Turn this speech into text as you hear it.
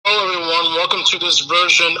everyone. Welcome to this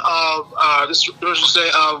version of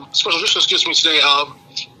special edition, today of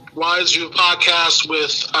Wise View Podcast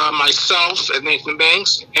with myself and Nathan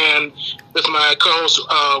Banks, and with my co-host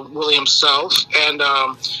William Self. And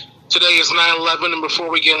today is 9/11, and before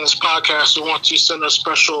we get in this podcast, we want to send a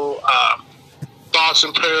special thoughts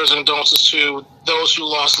and prayers and condolences to those who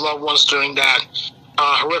lost loved ones during that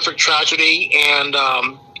horrific tragedy. And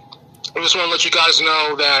I just want to let you guys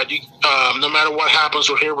know that no matter what happens,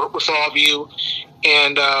 we're here with all of you,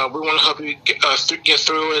 and we want to help you get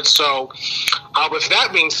through it. So with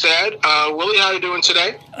that being said, Willie, how are you doing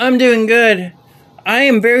today? I'm doing good. I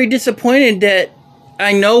am very disappointed that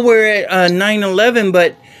I know we're at 9/11,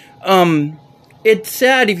 but it's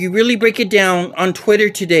sad if you really break it down on Twitter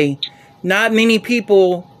today. Not many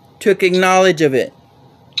people took acknowledge of it.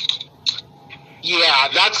 Yeah,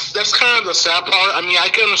 that's kind of the sad part. I mean, I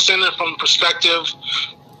can understand it from the perspective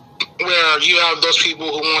where you have those people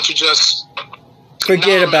who want to just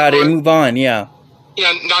forget about it and move on, yeah.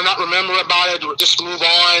 Yeah, not remember about it, just move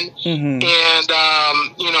on, and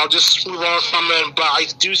just move on from it. But I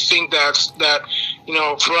do think that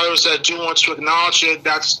for others that do want to acknowledge it,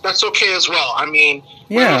 that's okay as well. I mean,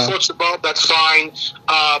 whatever floats your boat, that's fine.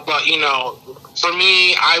 But for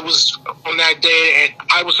me, I was on that day, and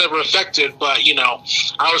I was never affected. But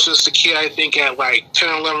I was just a kid. I think at like 10,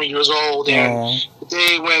 11 years old, and the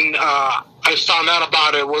day when I found out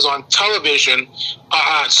about it was on television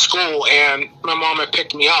at school, and my mom had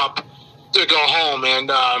picked me up to go home, and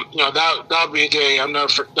that'll be a day I'll never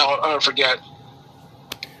forget.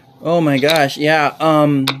 Oh my gosh, yeah.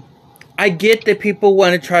 I get that people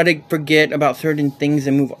want to try to forget about certain things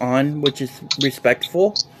and move on, which is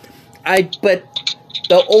respectful. But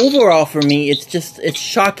the overall for me, it's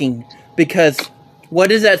shocking, because what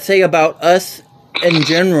does that say about us in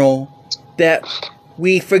general, that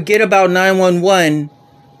we forget about 911,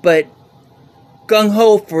 but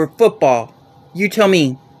gung-ho for football? You tell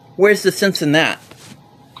me, where's the sense in that?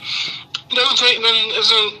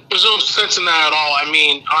 There's no sense in that at all. I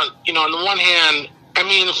mean, on the one hand, I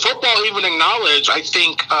mean, football even acknowledged, I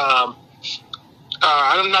think,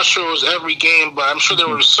 I'm not sure it was every game, but I'm sure there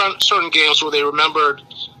were certain games where they remembered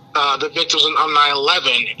the victims on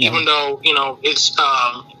 9/11, even though, even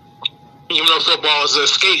though football is an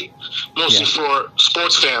escape, mostly for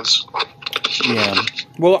sports fans. Yeah.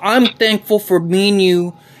 Well, I'm thankful for me and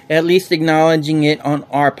you at least acknowledging it on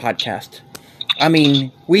our podcast. I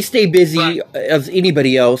mean, we stay busy as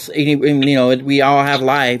anybody else. We all have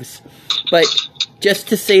lives. But just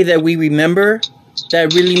to say that we remember,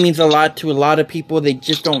 that really means a lot to a lot of people. They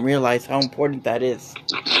just don't realize how important that is.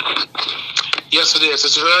 Yes, it is.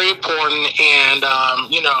 It's very important, and I'm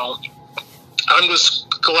just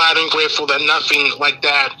glad and grateful that nothing like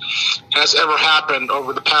that has ever happened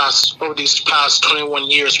over these past 21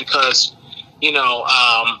 years, because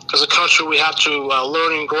as a country we have to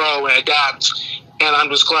learn and grow and adapt, and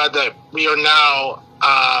I'm just glad that we are now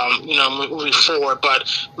moving forward, but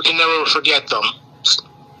we can never forget them.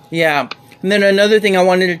 Yeah. And then another thing I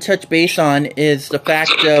wanted to touch base on is the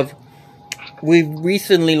fact of we've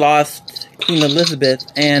recently lost Queen Elizabeth,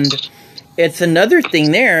 and it's another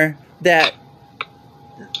thing there that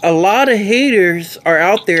a lot of haters are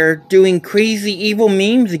out there doing crazy evil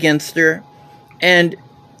memes against her and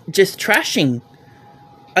just trashing.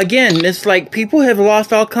 Again, it's like people have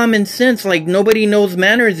lost all common sense, like nobody knows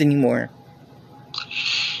manners anymore.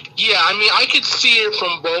 Yeah, I mean, I could see it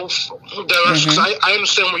from both directions. I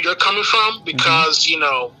understand where you're coming from, because,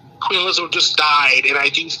 Queen Elizabeth just died, and I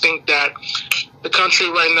do think that the country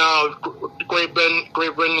right now, Great Britain,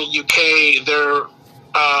 the UK, they're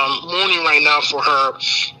mourning right now for her.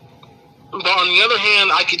 But on the other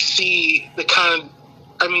hand, I could see the kind of,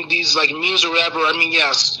 these like memes or whatever. I mean,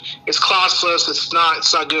 yes, it's classless, it's not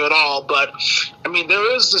good at all, but I mean, there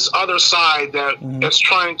is this other side that is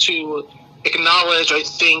trying to acknowledge, I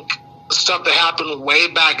think, stuff that happened way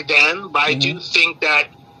back then, but I do think that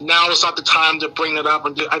now is not the time to bring it up,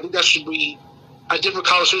 and I think that should be a different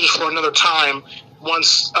conversation for another time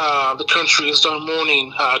once the country is done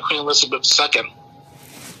mourning Queen Elizabeth II.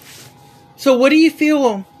 So what do you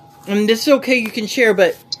feel, and this is okay, you can share,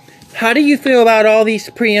 but how do you feel about all these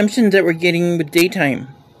preemptions that we're getting with daytime?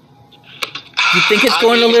 Do you think it's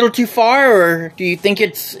going a little too far, or do you think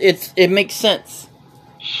it makes sense?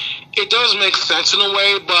 It does make sense in a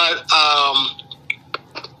way, but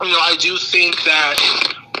I do think that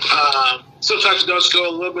sometimes it does go a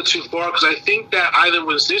little bit too far, because I think that either it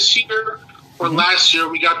was this year or last year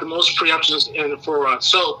we got the most preemptions for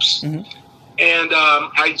soaps. And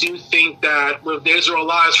I do think that with Days of Our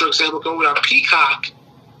Lives, for example, going on Peacock,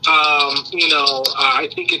 I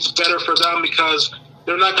think it's better for them, because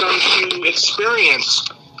they're not going to experience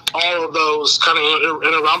all of those kind of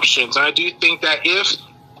interruptions. And I do think that if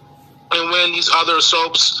and when these other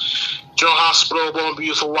soaps, General Hospital, Born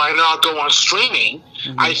Beautiful, Why Not, go on streaming,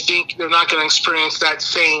 I think they're not going to experience that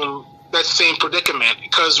same predicament.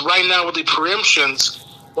 Because right now with the preemptions,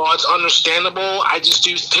 while it's understandable, I just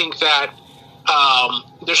do think that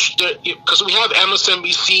because we have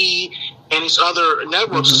MSNBC and these other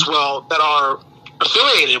networks as well that are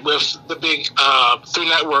affiliated with the big three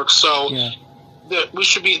networks, so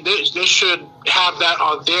they should have that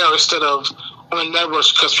on there instead of on the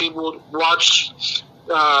networks, because people would watch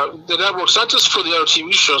the networks not just for the other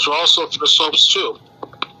TV shows, but also for the soaps too.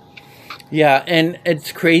 Yeah, and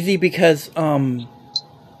it's crazy because now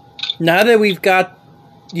that we've got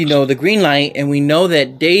the green light and we know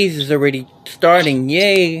that Days is already starting,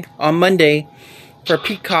 yay, on Monday for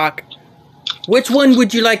Peacock. Which one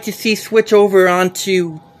would you like to see switch over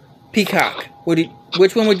onto Peacock?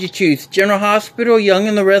 Which one would you choose? General Hospital, Young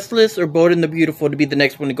and the Restless, or Bold and the Beautiful to be the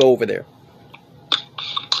next one to go over there?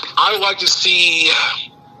 I would like to see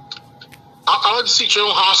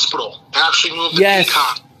General Hospital actually move to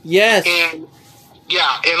Peacock. Yes. And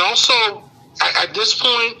also at this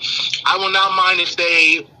point, I will not mind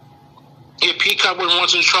if Peacock were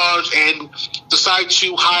once in charge and decide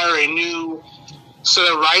to hire a new set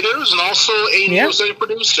of writers and also a new set of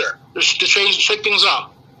producer to shake things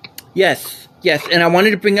up. Yes, and I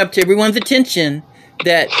wanted to bring up to everyone's attention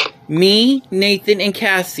that me, Nathan, and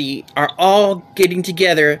Cassie are all getting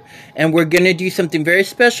together, and we're going to do something very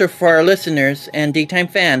special for our listeners and daytime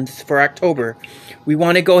fans for October. We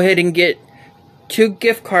want to go ahead and get 2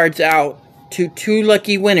 gift cards out to 2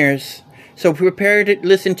 lucky winners. So prepare to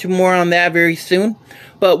listen to more on that very soon.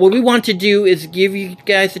 But what we want to do is give you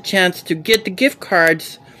guys a chance to get the gift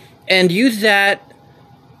cards and use that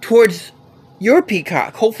towards your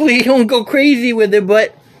Peacock. Hopefully you don't go crazy with it,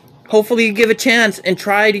 but hopefully you give a chance and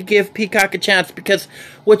try to give Peacock a chance, because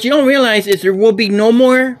what you don't realize is there will be no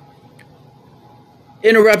more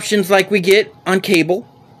interruptions like we get on cable.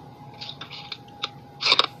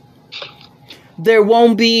 There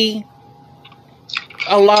won't be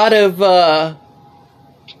a lot of,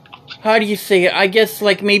 how do you say it? I guess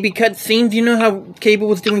like maybe cut scenes. You know how cable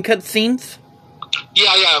was doing cut scenes?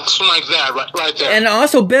 Yeah, something like that, right there. And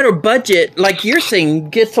also better budget, like you're saying,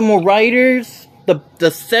 get some more writers.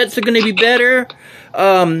 The sets are going to be better.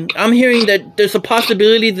 I'm hearing that there's a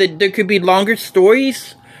possibility that there could be longer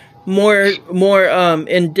stories, more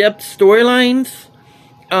in-depth storylines.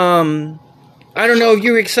 I don't know if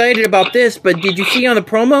you're excited about this, but did you see on the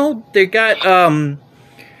promo they got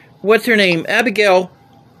what's her name, Abigail,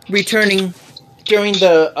 returning during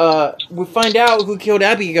the we find out who killed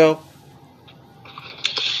Abigail.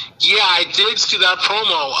 Yeah, I did see that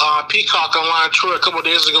promo, Peacock online tour a couple of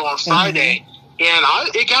days ago on Friday, and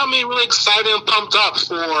it got me really excited and pumped up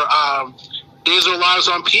for Days of Our Lives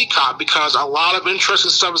on Peacock, because a lot of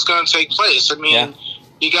interesting stuff is going to take place. I mean,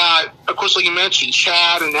 you got, of course, like you mentioned,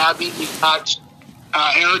 Chad and Abby. You got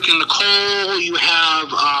Eric and Nicole. You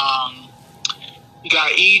have you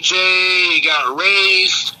got EJ. You got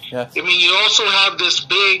Rafe. Yes. I mean, you also have this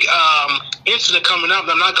big incident coming up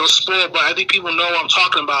that I'm not going to spoil, but I think people know what I'm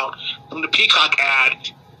talking about from the Peacock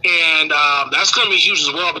ad. And that's going to be huge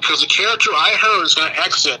as well, because the character I heard is going to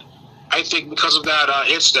exit, I think, because of that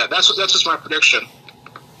incident. That's just my prediction.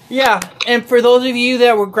 Yeah, and for those of you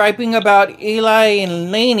that were griping about Eli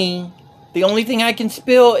and Lainey, the only thing I can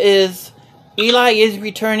spill is Eli is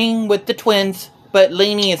returning with the twins, but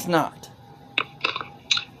Lainey is not.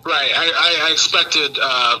 Right, I expected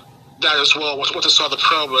that as well, once I saw the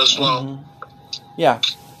promo as well. Yeah,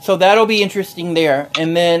 so that'll be interesting there.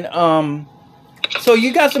 And then, so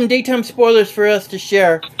you got some daytime spoilers for us to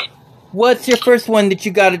share. What's your first one that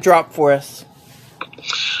you got to drop for us?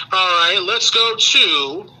 All right, let's go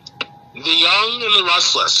to The Young and the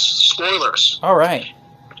Restless. Spoilers. All right.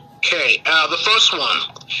 Okay, the first one.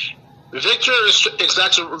 Victor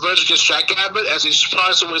exacts revenge against Jack Abbott as he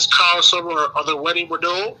surprises him with his car over on their wedding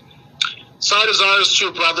renewal. Side desires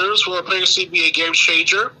 2 brothers will apparently be a game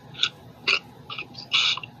changer.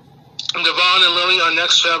 Devon and Lily are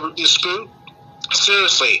next to have a dispute.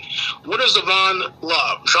 Seriously, what does Devon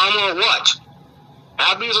love? Drama or what?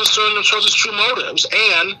 Abby is uncertain of Chelsea's true motives,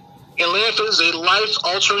 and Atlanta is a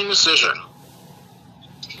life-altering decision.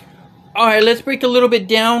 All right, let's break a little bit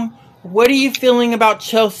down. What are you feeling about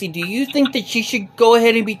Chelsea? Do you think that she should go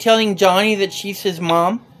ahead and be telling Johnny that she's his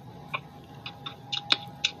mom?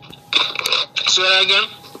 Say that again?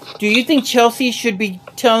 Do you think Chelsea should be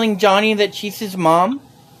telling Johnny that she's his mom?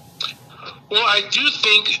 Well, I do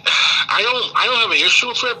think, I don't have an issue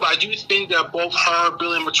with it, but I do think that both her,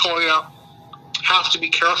 Billy, and Victoria have to be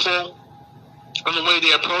careful on the way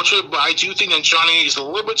they approach it. But I do think that Johnny is a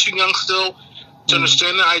little bit too young still to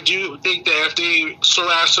understand that. I do think that if they sort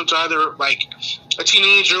of to either like a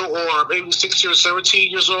teenager or maybe 16 or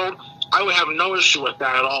 17 years old, I would have no issue with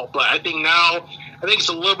that at all. But I think now, I think it's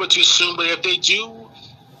a little bit too soon. But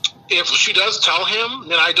if she does tell him,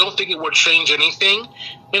 then I don't think it would change anything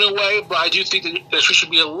in a way. But I do think that she should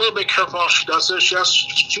be a little bit careful how she does it. She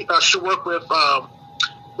should work with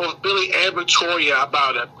both Billy and Victoria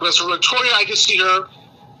about it. Because for Victoria, I can see her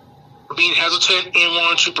being hesitant and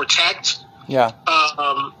wanting to protect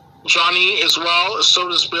Johnny as well. So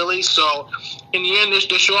does Billy. So in the end,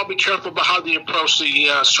 they should all be careful about how they approach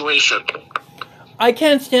the situation. I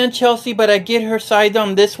can't stand Chelsea, but I get her side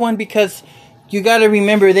on this one because you got to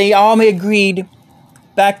remember they all agreed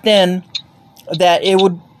back then that it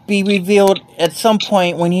would be revealed at some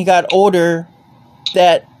point when he got older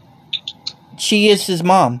that she is his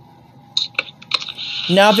mom.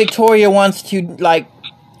 Now Victoria wants to like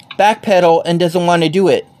backpedal and doesn't want to do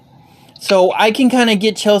it. So I can kind of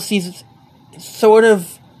get Chelsea's sort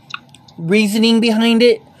of reasoning behind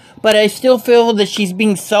it, but I still feel that she's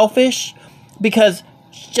being selfish because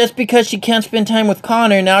just because she can't spend time with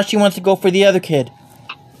Connor, now she wants to go for the other kid.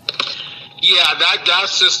 Yeah,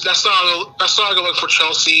 that's not gonna look for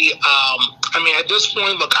Chelsea. I mean, at this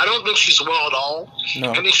point, look, I don't think she's well at all.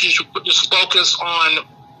 No. I think she should just focus on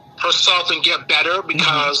herself and get better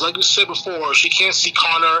because, like you said before, she can't see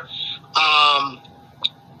Connor.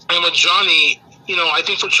 And with Johnny, you know, I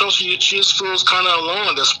think for Chelsea, she just feels kind of alone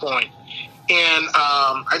at this point. And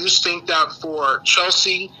I just think that for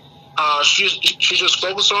Chelsea, she just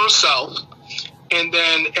focused on herself. And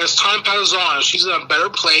then as time passes on, she's in a better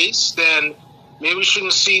place, then maybe she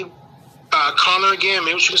can see Connor again.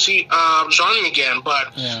 Maybe she can see Johnny again.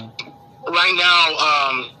 But right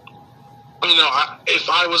now, you know, if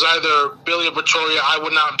I was either Billy or Victoria, I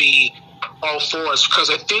would not be all for it. Because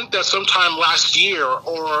I think that sometime last year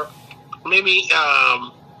or maybe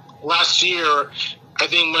last year, I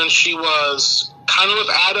think when she was kind of with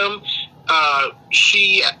Adam,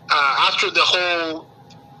 she, after the whole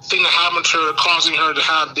thing that happened to her, causing her to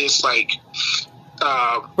have this like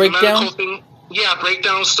breakdown thing,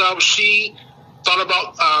 breakdown stuff. She thought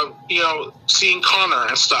about you know, seeing Connor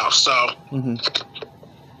and stuff. So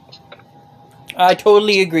I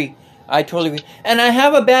totally agree. And I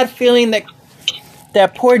have a bad feeling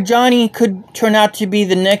that poor Johnny could turn out to be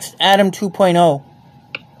the next Adam 2.0.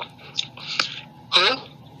 Who?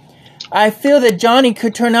 I feel that Johnny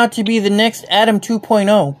could turn out to be the next Adam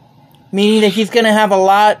 2.0. Meaning that he's going to have a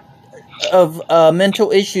lot of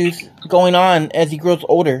mental issues going on as he grows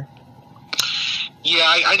older. Yeah,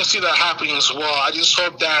 I can see that happening as well. I just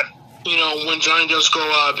hope that, you know, when Johnny does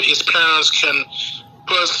grow up, his parents and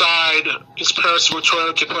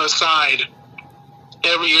Victoria can put aside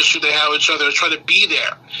every issue they have with each other, try to be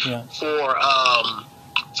there for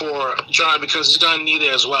Johnny because he's going to need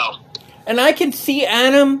it as well. And I can see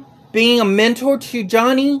Adam being a mentor to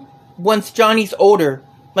Johnny once Johnny's older.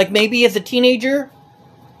 Like maybe as a teenager,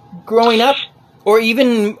 growing up, or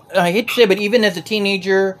even, I hate to say it, but even as a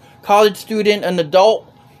teenager, college student, an adult,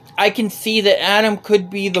 I can see that Adam could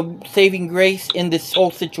be the saving grace in this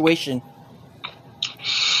whole situation.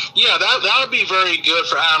 Yeah, that would be very good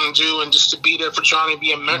for Adam to do, and just to be there for Johnny,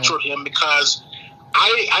 be a mentor to him, because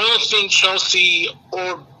I don't think Chelsea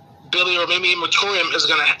or Billy or maybe even Victoria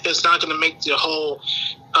is not gonna make the whole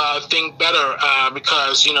thing better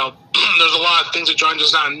because, you know, there's a lot of things that Johnny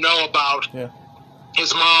does not know about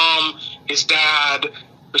his mom, his dad,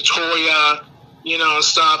 Victoria, you know, and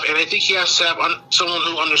stuff. And I think he has to have someone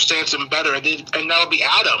who understands him better, and that would be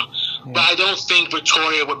Adam. But I don't think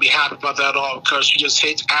Victoria would be happy about that at all because she just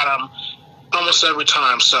hates Adam almost every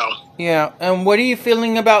time. So yeah. And what are you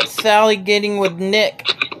feeling about Sally getting with Nick?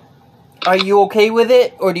 Are you okay with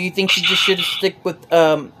it, or do you think she just should have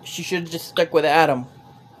just stuck with Adam?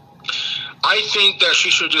 I think that she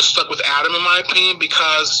should have just stuck with Adam, in my opinion,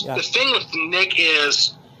 because the thing with Nick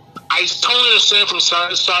is, I totally understand from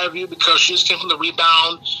Sally's side of view because she just came from the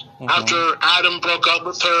rebound after Adam broke up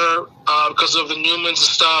with her because of the Newmans and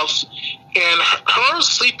stuff. And her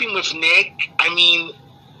sleeping with Nick, I mean,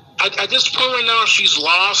 at this point right now, she's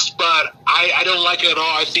lost, but I don't like it at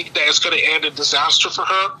all. I think that it's going to end a disaster for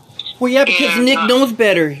her. Well, yeah, because Nick knows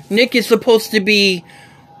better. Nick is supposed to be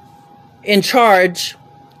in charge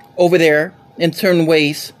over there in certain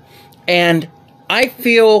ways, and I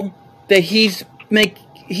feel that he's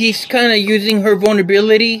kind of using her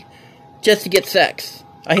vulnerability just to get sex.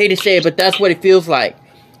 I hate to say it, but that's what it feels like.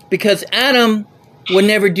 Because Adam would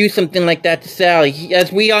never do something like that to Sally.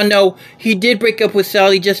 As we all know, he did break up with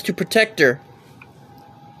Sally just to protect her.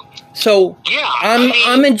 So yeah,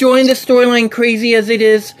 I'm enjoying the storyline crazy as it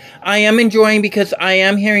is. I am enjoying because I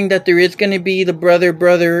am hearing that there is going to be the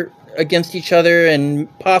brother against each other and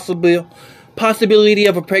possibility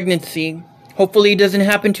of a pregnancy. Hopefully it doesn't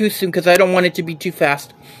happen too soon because I don't want it to be too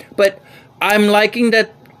fast. But I'm liking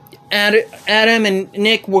that Adam and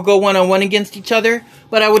Nick will go one-on-one against each other.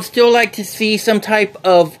 But I would still like to see some type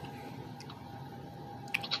of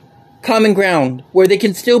common ground where they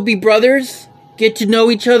can still be brothers, get to know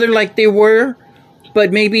each other like they were,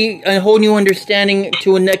 but maybe a whole new understanding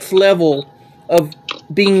to a next level of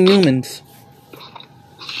being humans.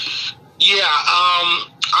 Yeah,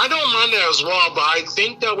 I don't mind that as well, but I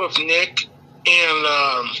think that with Nick and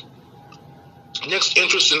Nick's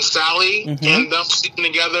interest in Sally and them sitting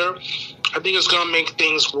together, I think it's going to make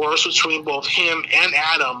things worse between both him and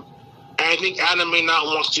Adam. And I think Adam may not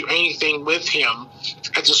want to do anything with him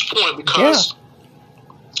at this point because,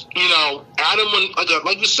 you know, Adam would,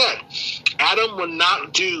 like you said, Adam would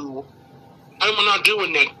not do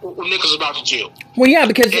what Nick is about to do. Well, yeah,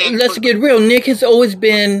 because let's get real. Nick has always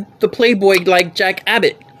been the playboy like Jack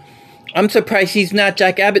Abbott. I'm surprised he's not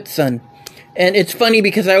Jack Abbott's son. And it's funny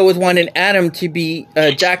because I always wanted Adam to be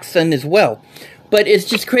Jack's son as well. But it's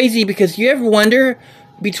just crazy because you ever wonder,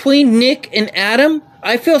 between Nick and Adam,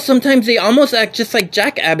 I feel sometimes they almost act just like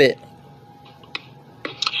Jack Abbott.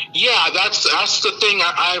 Yeah, that's the thing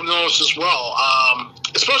I've noticed as well.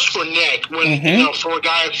 Especially for Nick, when you know, for a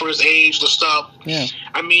guy for his age and stuff. Yeah.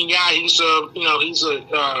 I mean, yeah, he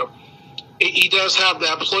does have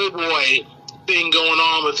that playboy thing going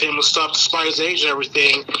on with him and stuff, despite his age and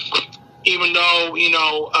everything. Even though you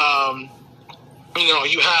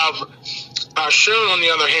have Sharon on the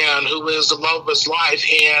other hand, who is the love of his life,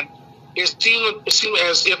 and it seemed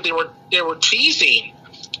as if they were teasing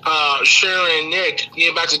Sharon and Nick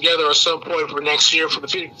getting back together at some point for next year for the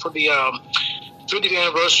 50th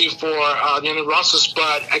anniversary for the end of Rosses.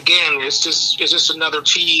 But again, it's just another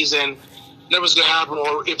tease, and never's gonna happen,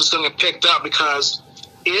 or if it's gonna get picked up, because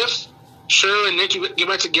if Sharon and Nick get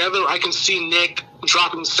back together, I can see Nick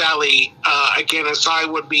dropping Sally again, and Sally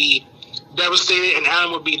would be devastated, and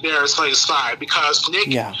Adam would be there at Sally's side, because Nick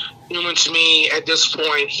Newman, to me, at this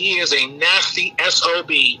point, he is a nasty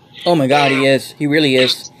SOB. Oh my God, he is. He really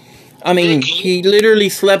is. I mean, he literally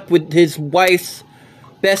slept with his wife's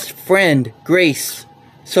best friend, Grace.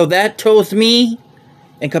 So that tells me,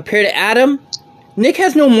 and compared to Adam, Nick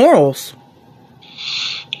has no morals.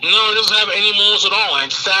 No, he doesn't have any morals at all. And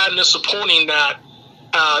it's sad and disappointing that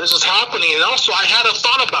this is happening. And also, I had a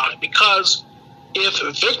thought about it, because if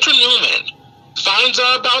Victor Newman finds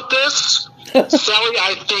out about this, Sally,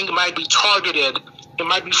 I think, might be targeted and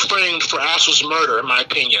might be framed for Asher's murder, in my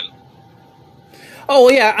opinion. Oh,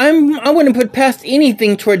 yeah, I wouldn't put past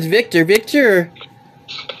anything towards Victor. Victor,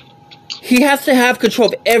 he has to have control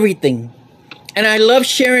of everything. And I love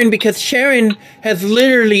Sharon because Sharon has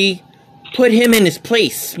literally put him in his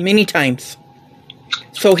place many times.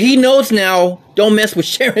 So he knows now, don't mess with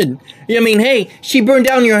Sharon. I mean, hey, she burned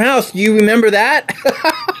down your house. Do you remember that? Yeah,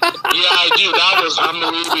 I do. That was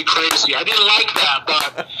unbelievably crazy. I didn't like that,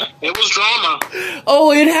 but it was drama.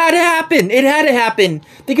 Oh, it had to happen. It had to happen.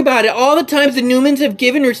 Think about it. All the times the Newmans have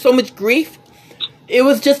given her so much grief, it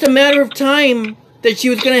was just a matter of time that she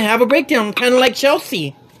was going to have a breakdown, kind of like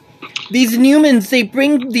Chelsea. These Newmans, they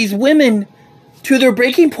bring these women to their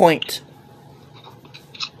breaking point.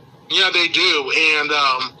 Yeah, they do, and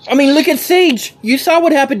I mean, look at Sage. You saw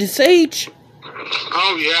what happened to Sage.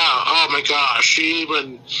 Oh yeah. Oh my gosh. She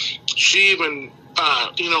even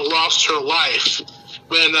lost her life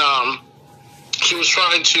when she was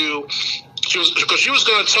because she was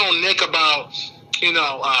going to tell Nick about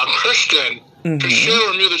Christian. Because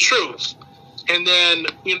Sharon knew the truth, and then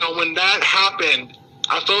when that happened,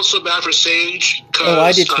 I felt so bad for Sage. Oh,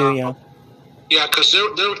 I did too. Yeah. Yeah, because they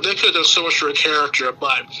could have done so much for a character.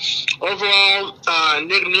 But overall,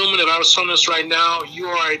 Nick Newman, if I was telling this right now, you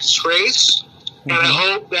are a disgrace. And I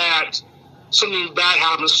hope that something bad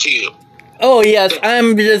happens to you. Oh, yes.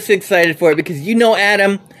 I'm just excited for it because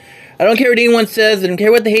Adam, I don't care what anyone says. I don't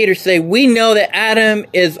care what the haters say. We know that Adam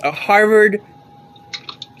is a Harvard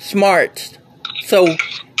smart. So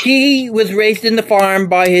he was raised in the farm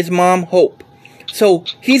by his mom, Hope. So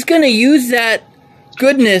he's going to use that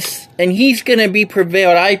goodness, and he's going to be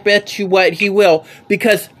prevailed. I bet you what he will,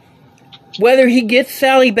 because whether he gets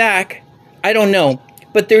Sally back, I don't know,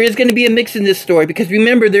 but there is going to be a mix in this story, because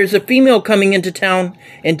remember, there's a female coming into town,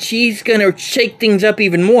 and she's going to shake things up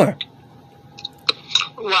even more.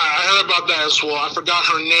 Right, I heard about that as well. I forgot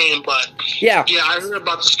her name, but yeah, I heard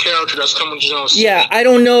about this character that's coming to Genoa City. Yeah, I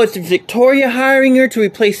don't know if it's Victoria hiring her to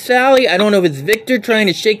replace Sally. I don't know if it's Victor trying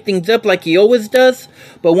to shake things up like he always does.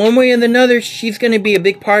 But one way or another, she's going to be a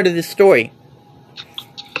big part of this story.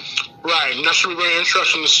 Right, and that should be very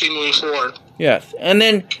interesting to see moving forward. Yes, and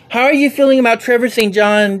then how are you feeling about Trevor St.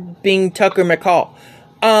 John being Tucker McCall?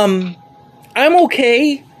 I'm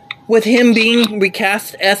okay with him being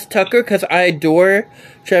recast as Tucker because I adore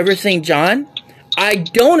Trevor St. John. I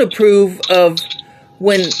don't approve of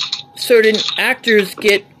when certain actors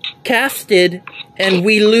get casted and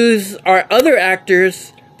we lose our other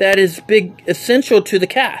actors that is essential to the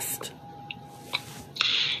cast.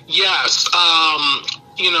 Yes, I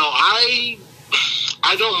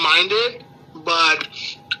don't mind it, but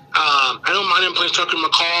I don't mind him playing Tucker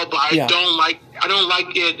McCall, but I don't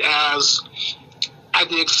like it as at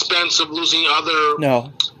the expense of losing other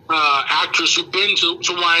actors who've been to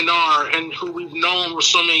YNR and who we've known for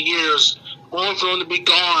so many years, only for them to be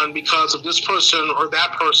gone because of this person or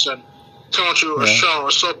that person coming to a show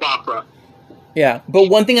or soap opera. Yeah, but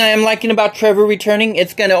one thing I am liking about Trevor returning,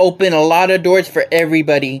 it's going to open a lot of doors for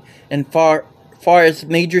everybody and far as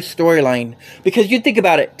major storyline. Because you think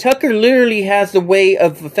about it, Tucker literally has the way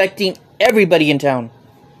of affecting everybody in town.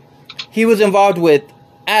 He was involved with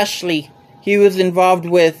Ashley. He was involved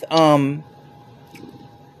with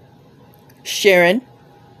Sharon.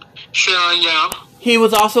 Sharon, yeah. He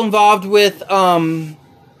was also involved with Devon's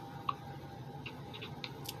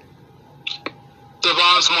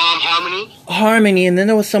mom, Harmony. Harmony, and then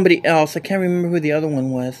there was somebody else. I can't remember who the other one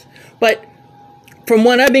was. But from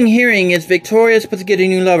what I've been hearing is Victoria's supposed to get a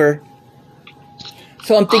new lover.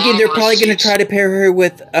 So I'm thinking they're probably going to try to pair her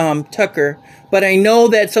with Tucker. But I know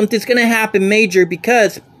that something's going to happen major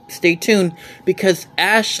because, stay tuned, because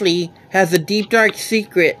Ashley has a deep, dark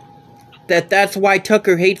secret that's why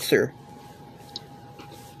Tucker hates her.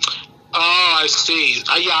 Oh, I see.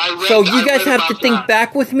 I read. So you guys have to think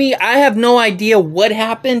back with me. I have no idea what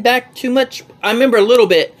happened back too much. I remember a little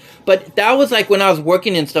bit, but that was like when I was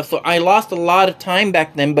working and stuff, so I lost a lot of time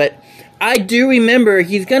back then. But I do remember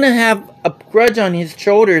he's going to have a grudge on his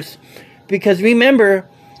shoulders because remember,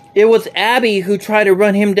 it was Abby who tried to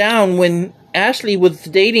run him down when Ashley was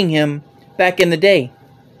dating him back in the day.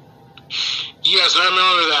 Yes, I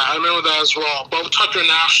remember that. I remember that as well. Both Tucker and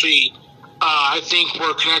Ashley, I think,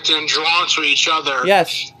 were connected and drawn to each other.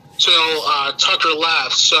 Yes. Till Tucker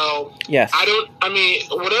left. So, yes.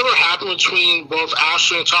 Whatever happened between both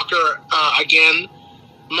Ashley and Tucker, again,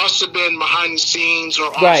 must have been behind the scenes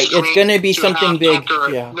or off right. screen. It's going to be something big.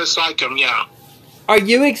 Tucker dislike him, yeah. Are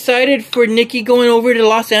you excited for Nikki going over to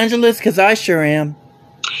Los Angeles? Because I sure am.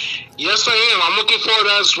 Yes, I am. I'm looking forward to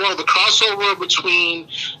that as well. The crossover between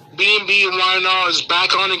B&B and YNR is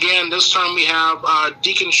back on again. This time we have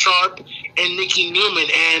Deacon Sharp and Nikki Newman.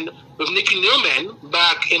 And with Nikki Newman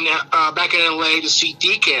back in LA to see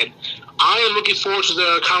Deacon, I am looking forward to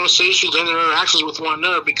their conversations and their interactions with one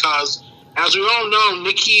another because, as we all know,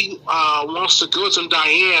 Nikki wants to go to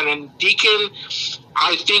Diane, and Deacon,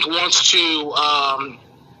 I think, wants to.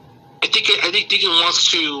 I think Deacon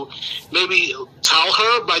wants to maybe tell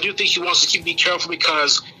her, but I do think he wants to be careful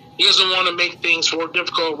because he doesn't want to make things more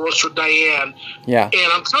difficult or worse for Diane. Yeah.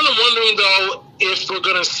 And I'm kind of wondering, though, if we're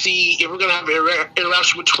going to have an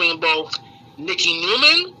interaction between both Nikki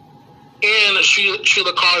Newman and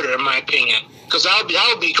Sheila Carter, in my opinion, because that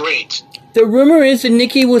would be great. The rumor is that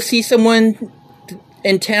Nikki will see someone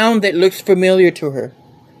in town that looks familiar to her.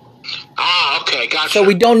 Ah, okay, gotcha. So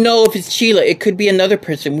we don't know if it's Sheila. It could be another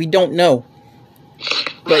person. We don't know.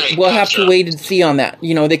 But we'll have to wait and see on that.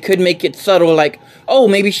 You know, they could make it subtle, like, oh,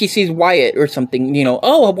 maybe she sees Wyatt or something. You know,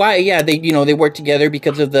 oh, Wyatt, yeah, they work together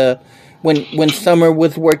because of when Summer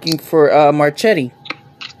was working for Marchetti.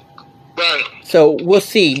 Right. So we'll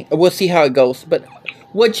see. We'll see how it goes. But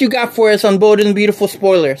what you got for us on Bold and Beautiful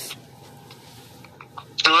spoilers?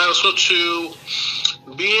 All right, let's go to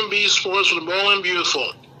B&B Sports with Bold and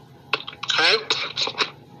Beautiful. Okay.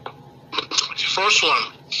 First one.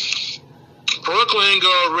 Brooklyn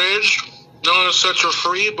Girl Ridge, known as Set Her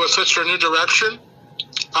Free, but sets her in a new direction.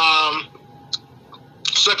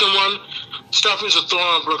 Second one, Stephanie's a thorn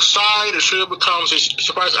on Brooke's side. Sheila becomes a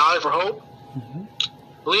surprise ally for Hope.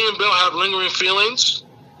 Mm-hmm. Lee and Bill have lingering feelings.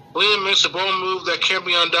 Liam makes a bold move that can't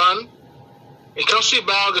be undone. And Kelsey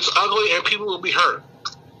Battle gets ugly and people will be hurt.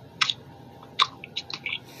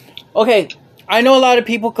 Okay, I know a lot of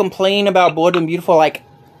people complain about Bold and Beautiful like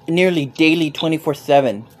nearly daily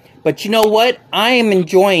 24/7. But you know what? I am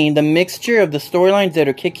enjoying the mixture of the storylines that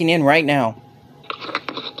are kicking in right now.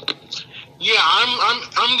 Yeah, I'm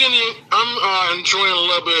enjoying a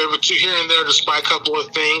little bit of it here and there, despite a couple of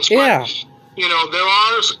things. But, Yeah. you know, there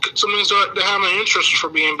are some things that have an interest for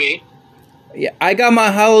B&B. Yeah, I got my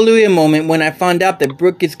hallelujah moment when I found out that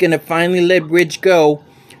Brooke is going to finally let Bridge go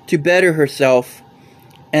to better herself.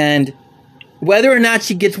 And whether or not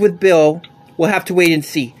she gets with Bill, we'll have to wait and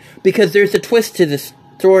see. Because there's a twist to this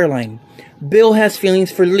storyline. Bill has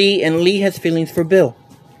feelings for Lee, and Lee has feelings for Bill.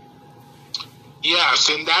 Yes,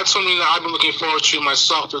 and that's something that I've been looking forward to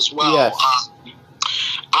myself as well. Yes.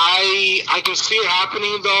 I can see it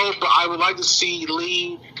happening, though, but I would like to see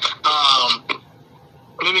Lee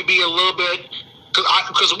maybe be a little bit...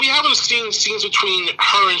 Because we haven't seen scenes between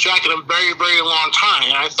her and Jack in a very, very long time.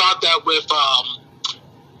 And I thought that with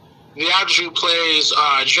the actor who plays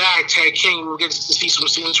Jack, Ted King, we'll get to see some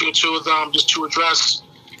scenes between the two of them just to address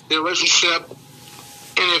their relationship.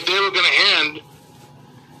 And if they were going to end,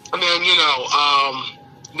 then, you know,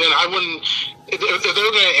 then I wouldn't... If they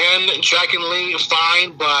were going to end Jack and Lee,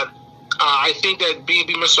 fine, but I think that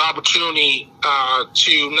B&B missed the opportunity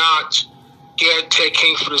to not get Ted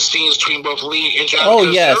King for the scenes between both Lee and Jack. Oh,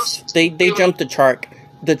 yes. They jumped the shark.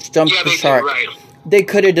 They jumped the shark. Did, right. They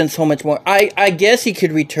could have done so much more. I guess he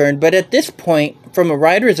could return, but at this point, from a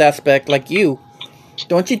writer's aspect, like you,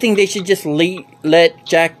 don't you think they should just let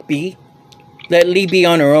Jack be? Let Lee be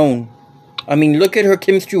on her own. I mean, look at her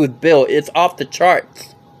chemistry with Bill. It's off the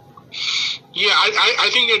charts. Yeah, I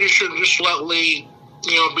think that they should just let Lee,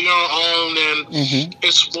 you know, be on her own and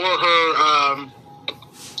explore her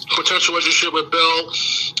potential relationship with Bill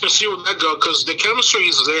and see where that goes, because the chemistry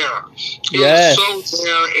is there. Yes. It's so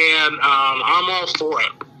there, and I'm all for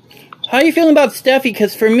it. How are you feeling about Steffi?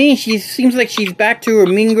 Because for me, she seems like she's back to her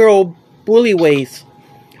mean girl bully ways.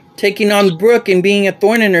 Taking on Brooke and being a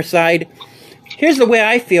thorn in her side. Here's the way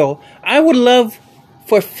I feel. I would love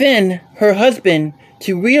for Finn, her husband,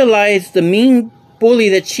 to realize the mean bully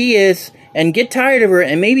that she is and get tired of her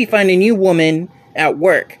and maybe find a new woman at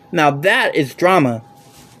work. Now that is drama.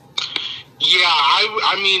 Yeah,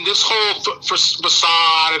 I mean, this whole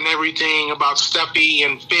facade and everything about Steffi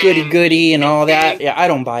and Finn. Goody and all that. Yeah, I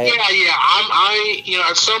don't buy it. Yeah, you know,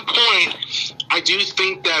 at some point, I do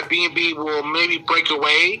think that B&B will maybe break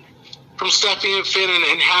away from Steffi and Finn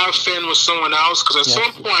and have Finn with someone else, because at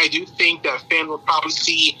some point, I do think that Finn will probably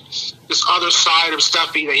see this other side of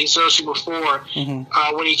Steffi that he's never seen before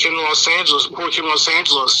when he came to Los Angeles, before he came to Los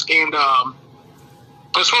Angeles. And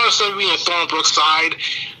as far as Steffi being a thorn on Brooke's side,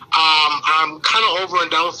 I'm kind of over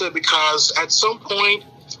and done with it, because at some point,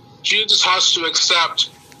 she just has to accept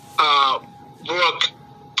Brooke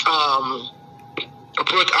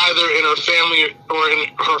either in her family or in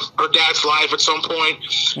her dad's life at some point.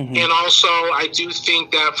 And also, I do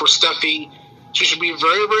think that for Steffi, she should be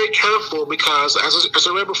very, very careful, because as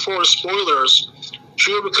I read before, spoilers,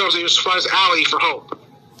 she becomes a surprise ally for Hope.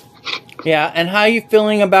 Yeah, and how are you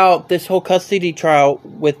feeling about this whole custody trial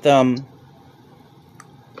with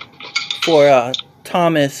for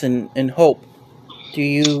Thomas and Hope? Do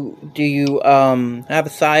you have a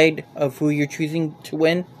side of who you're choosing to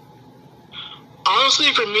win?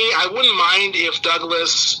 Honestly, for me, I wouldn't mind if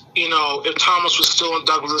Douglas, you know, if Thomas was still in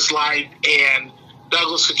Douglas' life and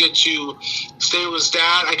Douglas could get to stay with his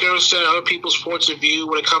dad. I can understand other people's points of view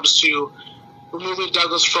when it comes to removing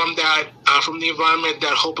Douglas from that, from the environment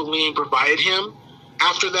that Hope and Liam provided him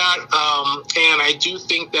after that. And I do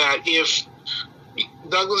think that if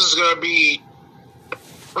Douglas is going to be,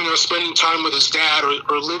 you know, spending time with his dad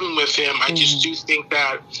or living with him, I just do think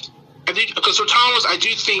that, because for Thomas, I do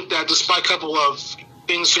think that despite a couple of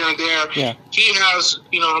things here and there, he has,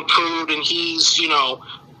 you know, improved and he's, you know,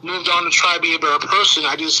 moved on to try to be a better person.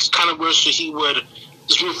 I just kind of wish that he would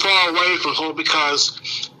just move far away from Hope,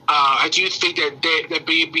 because I do think that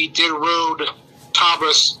B&B did ruin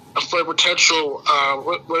Thomas for a potential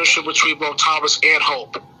relationship between both Thomas and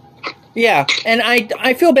Hope. Yeah, and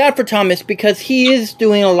I feel bad for Thomas, because he is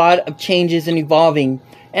doing a lot of changes and evolving.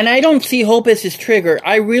 And I don't see Hope as his trigger.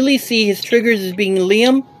 I really see his triggers as being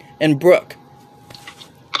Liam and Brooke.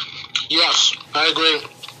 Yes, I agree.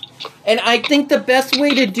 And I think the best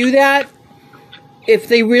way to do that, if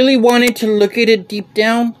they really wanted to look at it deep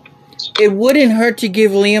down, it wouldn't hurt to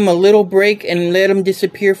give Liam a little break and let him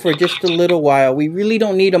disappear for just a little while. We really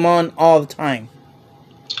don't need him on all the time.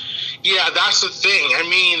 Yeah, that's the thing. I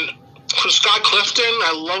mean, for Scott Clifton,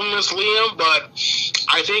 I love him as Liam, but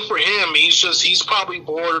I think for him, he's probably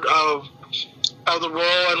bored of the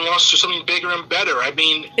role and wants to do something bigger and better. I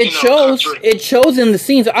mean, it shows in the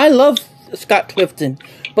scenes. I love Scott Clifton,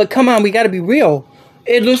 but come on, we got to be real.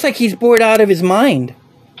 It looks like he's bored out of his mind.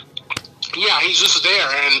 Yeah, he's just there,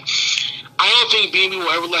 and don't think B&B will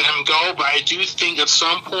ever let him go, but I do think at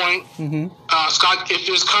some point, Scott, if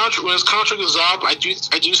when his contract is up, I do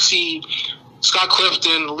see Scott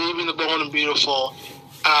Clifton leaving the Bold and Beautiful,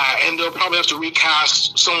 and they'll probably have to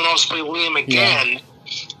recast someone else play Liam again,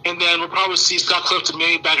 and then we'll probably see Scott Clifton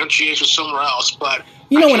maybe back on GH or somewhere else. But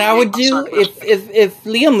you know what I would do if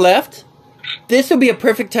Liam left? This would be a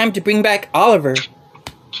perfect time to bring back Oliver.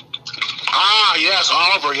 Ah, yes,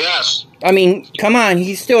 Oliver, yes. I mean, come on,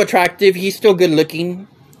 he's still attractive, he's still good looking.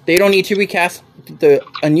 They don't need to recast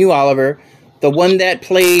a new Oliver. The one that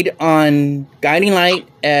played on Guiding Light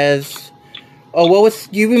as... Oh,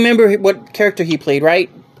 do you remember what character he played, right?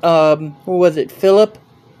 What was it, Philip?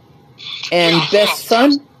 And Beth's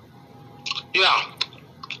son? Yeah.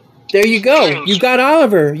 There you go. You got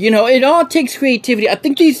Oliver. You know, it all takes creativity. I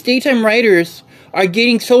think these daytime writers are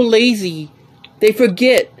getting so lazy, they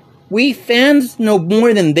forget. We fans know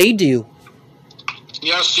more than they do.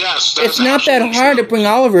 Yes. It's not that hard to bring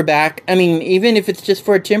Oliver back. I mean, even if it's just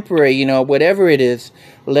for a temporary, you know, whatever it is.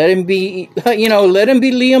 Let him be, you know, let him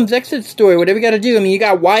be Liam's exit story, whatever you got to do. I mean, you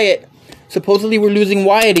got Wyatt. Supposedly we're losing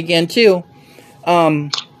Wyatt again, too.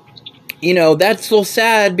 You know, that's so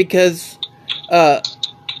sad because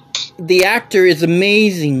the actor is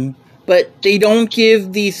amazing, but they don't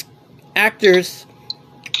give these actors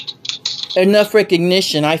enough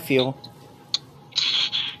recognition, I feel.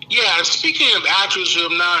 Yeah, speaking of actors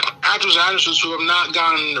and actresses who have not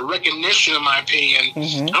gotten recognition, in my opinion,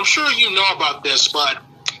 I'm sure you know about this, but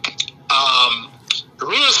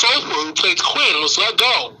Rena Sofer, who played Quinn, was let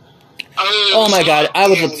go. Oh my God, I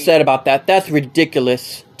was upset about that. That's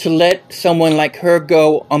ridiculous to let someone like her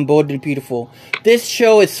go on Bold and Beautiful. This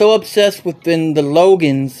show is so obsessed with the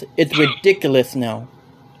Logans, it's ridiculous now.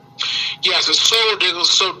 Yes, it's so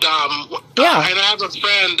ridiculous, so dumb. Yeah. And I have a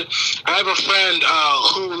friend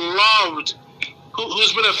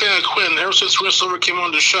who's been a fan of Quinn ever since Rena Sofer came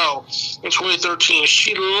on the show in 2013.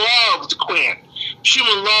 She loved Quinn. She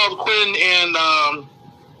would love Quinn and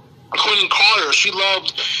Carter. She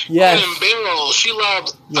loved Quinn and Beryl. She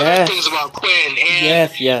loved other things about Quinn.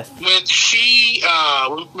 And when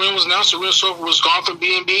when it was announced that Rena Sofer was gone from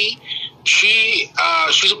B&B, she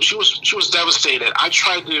was devastated. I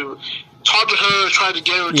tried to talk to her, tried to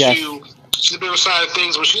get her to the bigger side of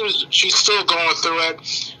things, but she's still going through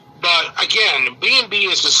it. But again, B&B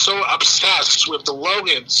is just so obsessed with the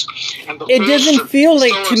Logans and the. It doesn't feel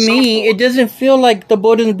like, to me, it doesn't feel like the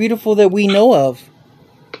Bold and Beautiful that we know of.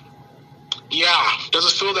 Yeah,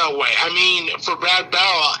 doesn't feel that way. I mean, for Brad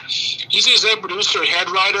Bell, he's the executive producer,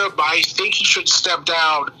 head writer, but I think he should step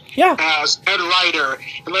down as head writer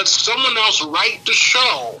and let someone else write the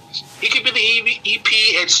show. He could be the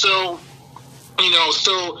EP and still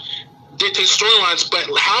dictate storylines, but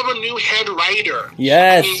have a new head writer.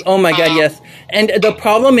 Yes. I mean, oh my God, yes. And the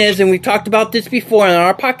problem is, and we've talked about this before on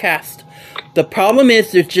our podcast, the problem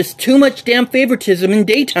is there's just too much damn favoritism in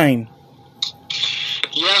daytime.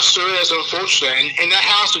 Yes, there is, unfortunately, and that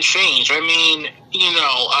has to change. I mean,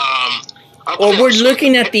 Well, we're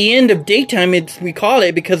looking at the end of daytime, we call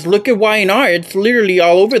it, because look at Y&R. It's literally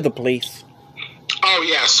all over the place. Oh,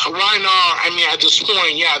 yes. Y&R, I mean, at this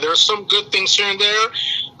point, yeah, there's some good things here and there,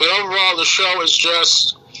 but overall, the show is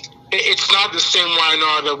just, it's not the same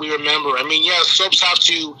Y&R that we remember. I mean, yes, soaps have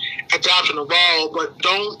to adapt and evolve, but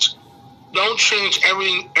don't change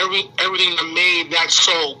everything that made that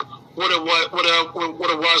soap what it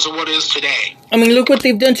was and what it is today. I mean, look what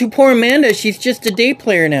they've done to poor Amanda. She's just a day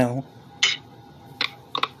player now.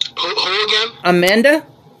 Who again? Amanda?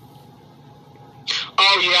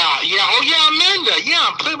 Oh, Amanda.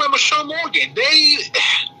 Yeah, played by Michelle Morgan.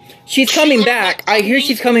 She's coming back. I hear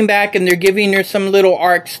she's coming back, and they're giving her some little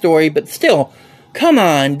arc story, but still, come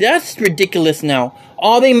on, that's ridiculous now.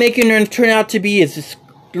 All they making her turn out to be is this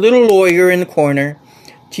little lawyer in the corner.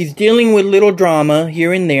 She's dealing with little drama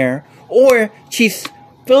here and there. Or she's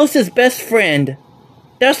Phyllis's best friend.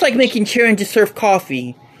 That's like making Sharon to serve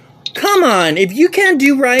coffee. Come on, if you can't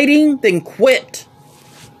do writing, then quit.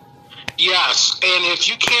 Yes, and if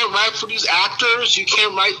you can't write for these actors, you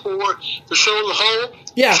can't write for the show as a whole.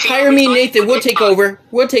 Yeah, hire me, Nathan. We'll take over.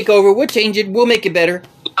 We'll change it. We'll make it better.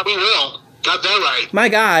 We will. Got that right. My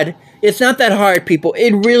God, it's not that hard, people.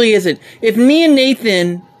 It really isn't. If me and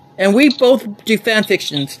Nathan, and we both do fan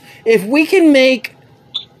fictions, if we can make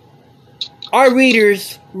our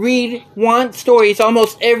readers want stories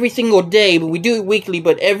almost every single day, but we do it weekly,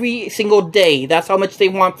 but every single day, that's how much they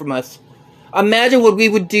want from us. Imagine what we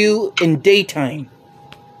would do in daytime.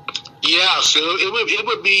 Yeah, so it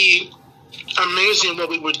would be amazing what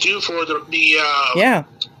we would do for the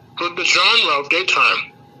genre of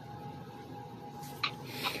daytime.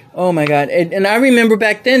 Oh my God! And I remember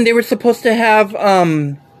back then they were supposed to have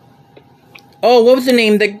what was the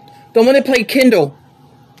name? The one that played Kendall.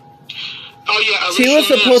 Oh yeah, she was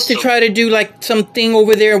supposed to try to do like something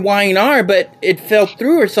over there at Y&R, but it fell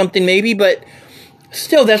through or something maybe. But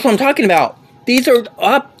still, that's what I'm talking about. These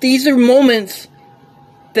are moments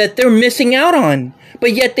that they're missing out on,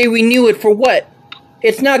 but yet they renew it for what?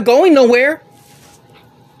 It's not going nowhere.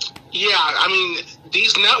 Yeah, I mean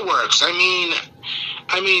these networks. I mean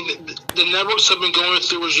the networks have been going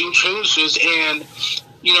through regime changes, and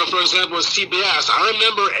you know, for example, with CBS, I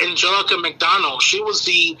remember Angelica McDonald. She was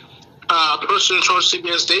the person in charge of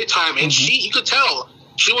CBS Daytime, and you could tell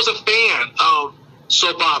she was a fan of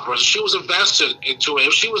soap operas. She was invested into it.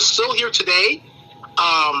 If she was still here today,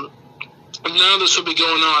 none of this would be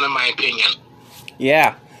going on, in my opinion.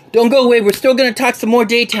 Yeah. Don't go away. We're still going to talk some more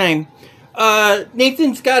daytime.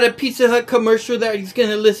 Nathan's got a Pizza Hut commercial that he's going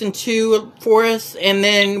to listen to for us, and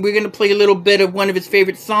then we're going to play a little bit of one of his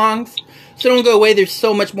favorite songs. So don't go away. There's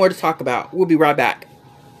so much more to talk about. We'll be right back.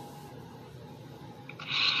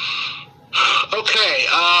 Okay,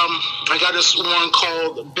 I got this one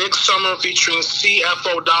called Big Summer featuring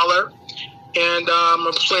CFO Dollar, and I'm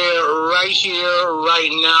going to play it right here, right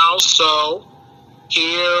now, so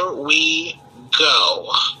here we go.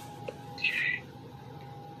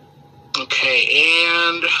 Okay,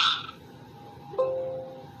 and...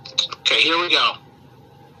 Okay, here we go.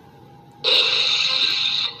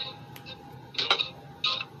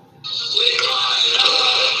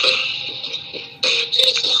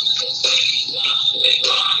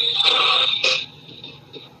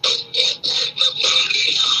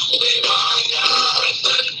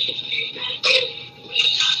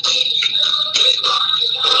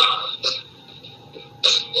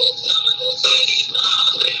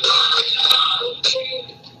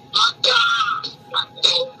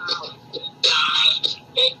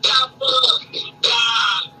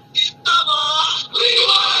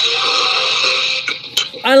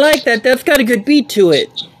 I like that. That's got a good beat to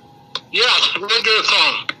it. Yeah, really good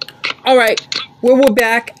song. All right, we're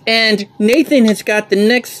back, and Nathan has got the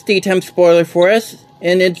next daytime spoiler for us,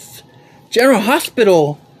 and it's General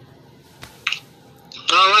Hospital.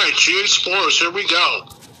 All right, cheers, spoilers. Here we go.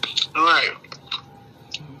 All right,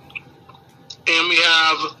 and we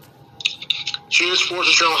have cheers, spoilers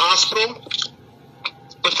of General Hospital.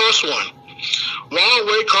 The first one. While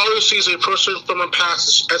away, Carly sees a person from her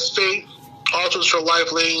past as fate alters her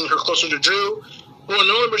life, leading her closer to Drew, who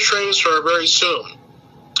unknowingly betrays her very soon.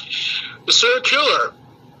 The serial killer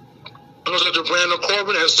goes after Brandon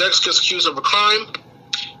Corbin as Dex gets accused of a crime.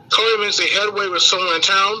 Carly makes a headway with someone in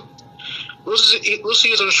town. Lucy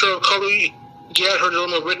is unsure of Carly, yet her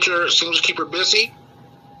dilemma with Victor seems to keep her busy.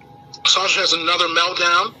 Sasha has another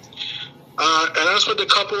meltdown. And as with the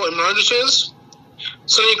couple emerges,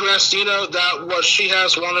 Sonny grants Dina that what she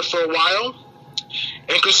has wanted for a while.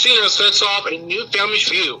 And Christina sets off a new family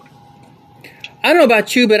feud. I don't know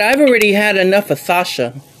about you, but I've already had enough of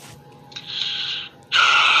Sasha.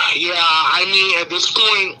 Yeah, I mean, at this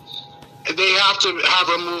point, they have to have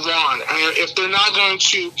her move on. And if they're not going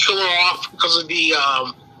to kill her off because of the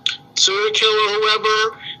serial killer or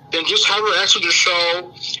whoever, then just have her exit the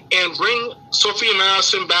show and bring Sophia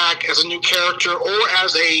Madison back as a new character or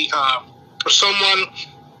as a or someone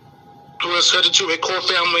who is headed to a core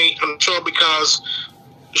family show, because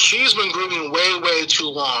she's been grooming way too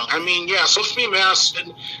long. I mean, yeah, Sophia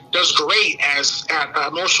Madison does great at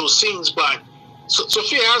emotional scenes, but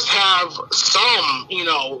Sophia has to have some,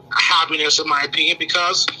 happiness, in my opinion,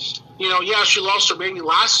 because, yeah, she lost her baby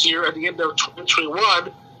last year at the end of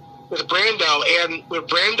 2021 with Brando, and with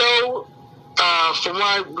Brando, from what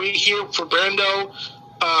I read here, for Brando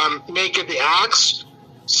making the axe,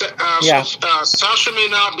 Sasha may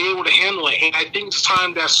not be able to handle it, and I think it's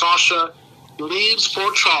time that Sasha leaves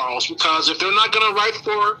for Charles, because if they're not going to write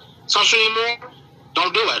for Sasha anymore,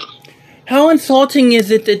 don't do it. How insulting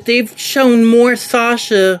is it that they've shown more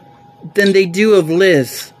Sasha than they do of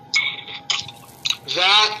Liz?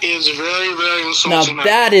 That is very insulting. Now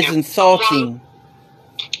that is insulting.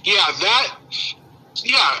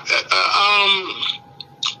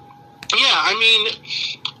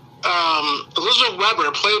 Elizabeth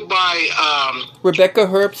Weber, played by Rebecca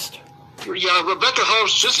Herbst. Yeah, Rebecca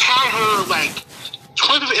Herbst just had her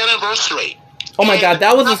 25th anniversary. Oh my God,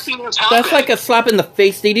 that's like a slap in the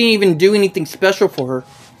face. They didn't even do anything special for her.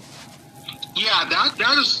 Yeah, that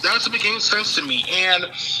doesn't make any sense to me. And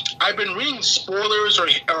I've been reading spoilers or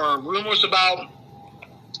rumors about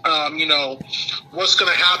what's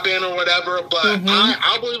going to happen or whatever, but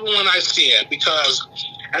I'll believe it when I see it, because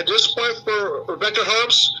at this point for Rebecca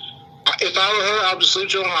Herbst, if I were her, I'll just leave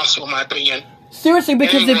General Hospital, in my opinion. Seriously,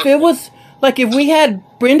 because if it was, like, if we had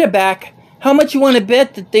Brenda back, how much you want to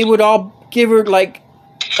bet that they would all give her, like,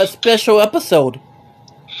 a special episode?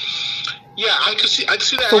 Yeah, I could see that.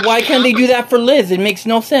 So why can't they do that for Liz? It makes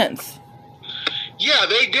no sense. Yeah,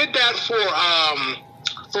 they did that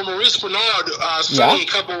for Maurice Bernard a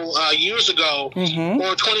couple years ago,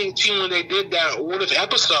 or 2018 when they did that What If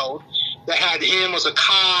episode that had him as a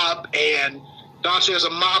cop and Dante as a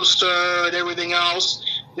mobster and everything else.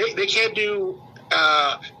 They can't do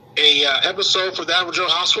a episode for that with Joe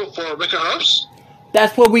Hospital for Rick and Herbst.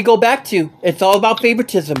 That's what we go back to. It's all about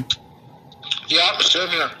favoritism. Yeah, same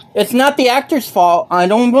here. It's not the actors' fault. We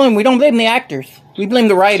don't blame the actors. We blame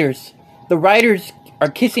the writers. The writers are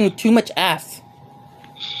kissing too much ass.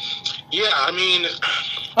 Yeah, I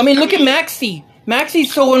mean, look at Maxie.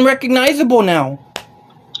 Maxie's so unrecognizable now.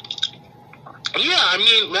 Yeah, I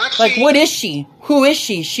mean, Maxie... Like, what is she? Who is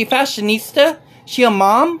she? Is she fashionista? She a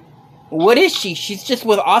mom? What is she? She's just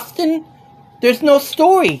with Austin? There's no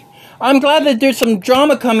story. I'm glad that there's some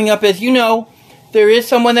drama coming up. As you know, there is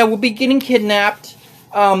someone that will be getting kidnapped.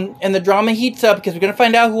 And the drama heats up because we're going to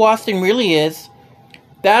find out who Austin really is.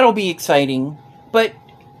 That'll be exciting. But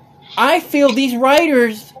I feel these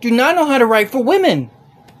writers do not know how to write for women.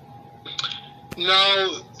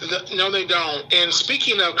 No, they don't. And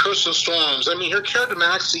speaking of Kirsten Storms, I mean, her character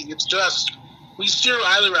Maxie, it's just, we see her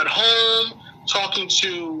either at home talking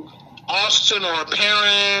to Austin or her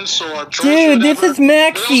parents or George. Dude, this is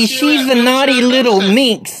Maxie. She's the naughty little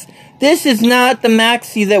minx. This is not the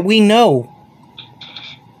Maxie that we know.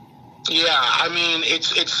 Yeah, I mean,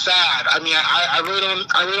 it's sad. I mean, I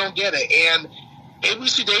really don't get it. And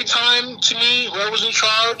ABC Daytime, to me, whoever's in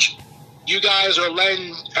charge, you guys are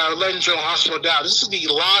letting Joe Hospital down. This is the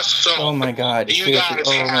last show. Oh my God! That you guys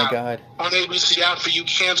have on ABC after you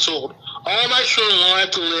canceled. All my children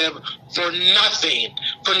wanted to live for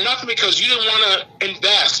nothing, because you didn't want to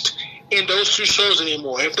invest in those two shows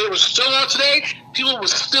anymore. If they were still on today, people would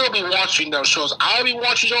still be watching those shows. I would be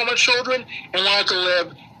watching all my children and wanted to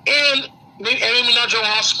live, and maybe not Joe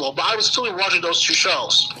Hospital, but I would still be watching those two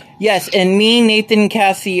shows. Yes, and me, Nathan, and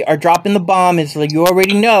Cassie are dropping the bomb. As like you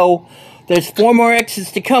already know, there's 4 more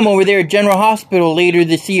exits to come over there at General Hospital later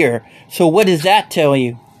this year. So what does that tell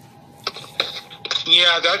you?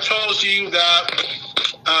 Yeah, that tells you that,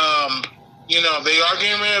 they are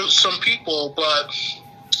getting rid of some people, but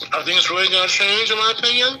are things really going to change, in my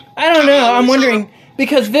opinion? I don't know. I'm wondering,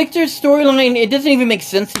 because Victor's storyline, it doesn't even make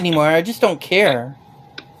sense anymore. I just don't care.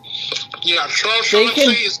 Yeah, Charles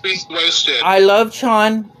Shaughnessy is being wasted. I love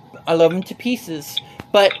Sean. I love him to pieces.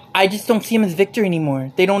 But I just don't see him as Victor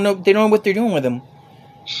anymore. They don't know what they're doing with him.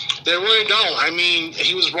 They really don't. I mean,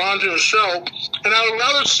 he was brought into the show, and I would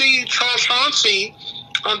rather see Charles Shaughnessy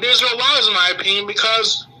on Days of Our Lives, in my opinion,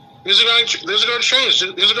 because these are going to change.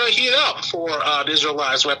 These are going to heat up for Days of Our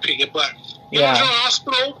Lives, in my opinion. But General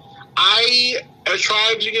Hospital, I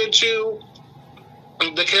tried to get to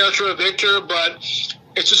the character of Victor, but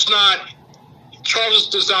it's just not. Charles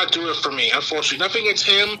does not do it for me, unfortunately. Nothing against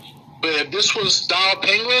him, but if this was Donald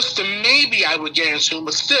Penglis, then maybe I would get into him.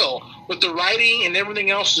 But still, with the writing and everything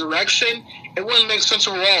else, direction, it wouldn't make sense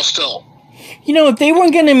overall still. You know, if they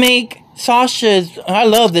weren't going to make Sasha's... I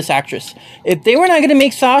love this actress. If they were not going to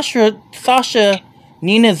make Sasha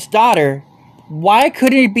Nina's daughter, why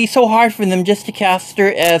couldn't it be so hard for them just to cast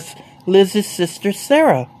her as Liz's sister,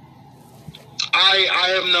 Sarah?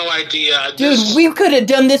 I have no idea. Dude, we could have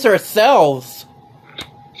done this ourselves.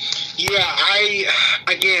 Yeah,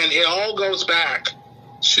 it all goes back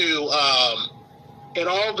to,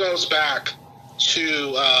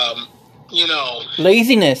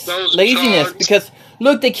 laziness. Because,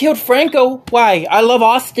 look, they killed Franco. Why? I love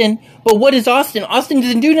Austin, but what is Austin? Austin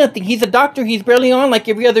doesn't do nothing. He's a doctor. He's barely on like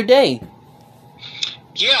every other day.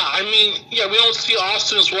 Yeah, we don't see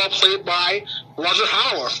Austin as well played by Roger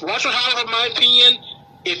Howard. Roger Howard, in my opinion,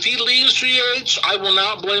 if he leaves GH, I will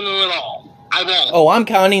not blame him at all. I won't. Oh, I'm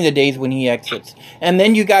counting the days when he exits. And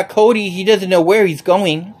then you got Cody. He doesn't know where he's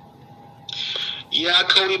going. Yeah,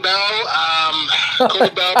 Cody Bell.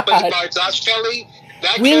 Cody Bell played by Josh Kelly.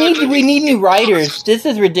 We need new writers. This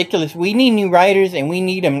is ridiculous. We need new writers, and we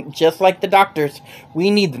need them just like the doctors.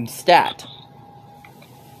 We need them stat.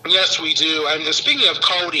 Yes, we do. And speaking of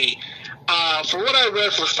Cody, for what I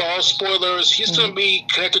read for fall spoilers, he's going to be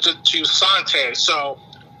connected to Sante. So,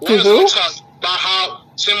 what does that tell you about how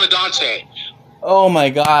similar Dante? Oh my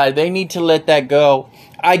God, they need to let that go.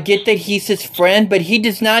 I get that he's his friend, but he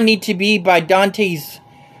does not need to be by Dante's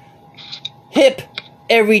hip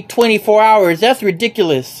every 24 hours. That's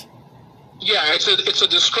ridiculous. Yeah, it's a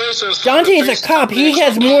disgrace. Dante is a cop. He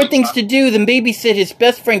has more things to do than babysit his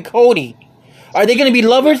best friend Cody. Are they going to be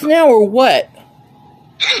lovers now or what?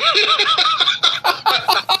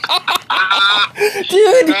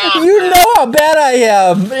 Dude, you know how bad I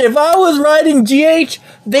am. If I was writing GH,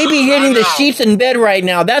 they'd be hitting the sheets in bed right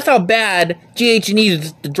now. That's how bad GH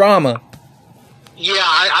needs the drama. Yeah,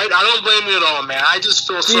 I don't blame you at all, man. I just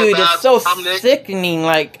feel so bad. Dude, it's so sickening.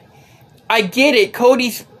 Like, I get it.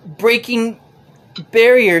 Cody's breaking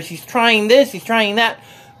barriers. He's trying this. He's trying that.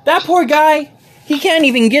 That poor guy, he can't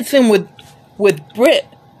even get some with Britt.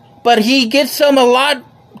 But he gets some a lot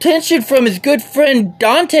attention from his good friend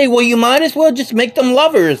Dante. Well, you might as well just make them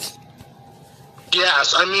lovers.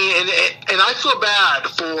 Yes, I mean, and I feel bad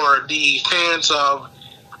for the fans of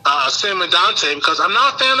Sam and Dante because I'm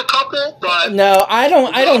not a fan of the couple, but no, I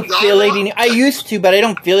don't feel it. I used to, but I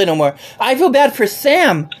don't feel it no more. I feel bad for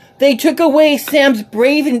Sam. They took away Sam's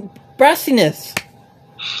brave and brassiness.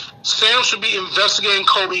 Sam should be investigating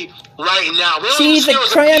Cody right now. She's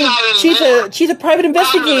a private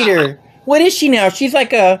investigator. What is she now? She's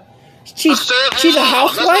like she's a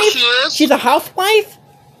housewife. She's a housewife.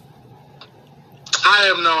 I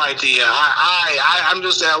have no idea. I'm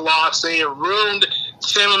just at loss. They have ruined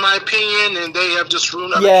Sam, in my opinion, and they have just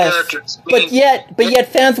ruined other characters. But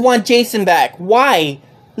yet fans want Jason back. Why?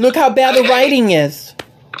 Look how bad the writing is.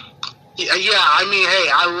 Yeah, I mean, hey,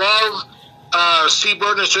 I love Steve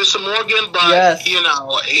Burton and Jason Morgan, but you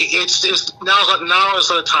know, it's now is not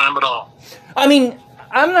the time at all. I mean,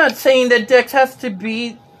 I'm not saying that Dex has to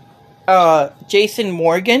be Jason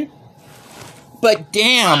Morgan. But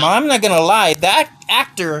damn, I'm not gonna lie, that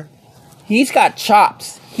actor, he's got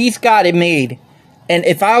chops. He's got it made. And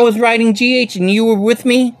if I was writing GH and you were with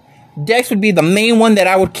me, Dex would be the main one that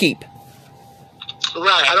I would keep.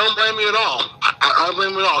 Right, I don't blame you at all. I don't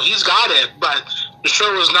blame you at all. He's got it, but the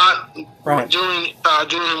show is not doing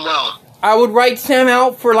well. I would write Sam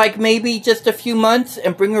out for like maybe just a few months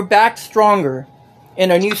and bring her back stronger in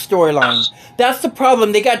a new storyline. That's the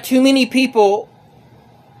problem. They got too many people.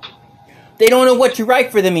 They don't know what to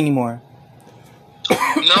write for them anymore.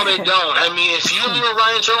 No, they don't. I mean, if you were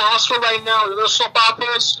writing General Hospital right now, the soap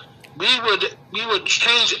operas, we would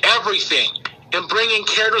change everything and bring in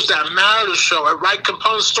characters that matter to the show and write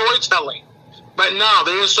component storytelling. But no,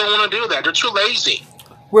 they just don't want to do that. They're too lazy.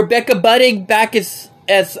 Rebecca Budig back as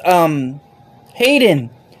Hayden.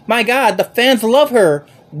 My God, the fans love her.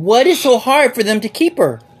 What is so hard for them to keep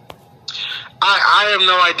her? I have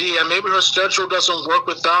no idea. Maybe her schedule doesn't work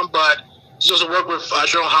with them, but she doesn't work with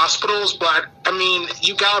general hospitals. But, I mean,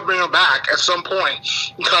 you got to bring her back at some point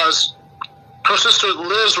because her sister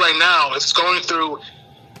Liz right now is going through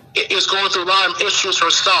a lot of issues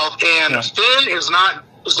herself, and Finn is not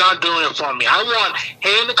doing it for me. I want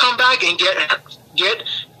Hayden to come back and get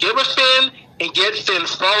with Finn and get Finn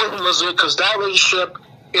following Elizabeth because that relationship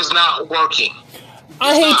is not working.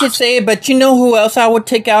 I hate to say it, but you know who else I would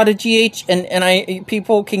take out of GH? And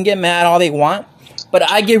people can get mad all they want, but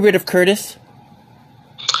I get rid of Curtis.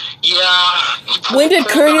 Yeah. When did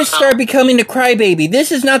Curtis start becoming the crybaby?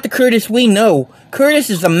 This is not the Curtis we know. Curtis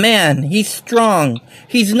is a man. He's strong.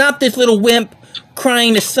 He's not this little wimp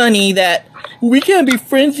crying to Sonny that, we can't be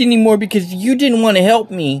friends anymore because you didn't want to help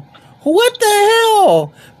me. What the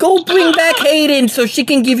hell? Go bring back Hayden so she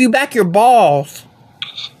can give you back your balls.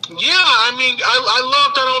 Yeah, I mean, I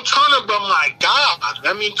love Donald Turner, but my God.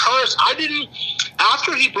 I mean, Curtis,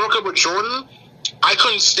 after he broke up with Jordan, I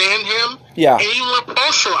couldn't stand him. Yeah. And even with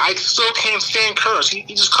Porsche, I still can't stand Curtis. He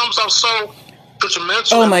just comes out so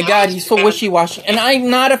judgmental. Oh my God, he's so wishy-washy. And I'm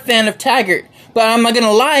not a fan of Taggart, but I'm not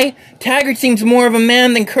gonna lie, Taggart seems more of a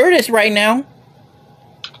man than Curtis right now.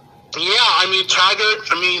 Yeah, I mean, Taggart,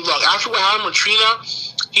 look, after what happened with Trina,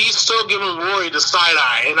 he's still giving Rory the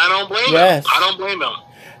side-eye, and I don't blame him. I don't blame him.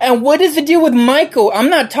 And what does it do with Michael? I'm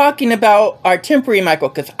not talking about our temporary Michael,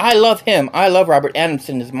 because I love him. I love Robert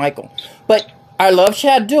Adamson as Michael. But I love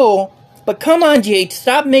Chad Duell. But come on, GH,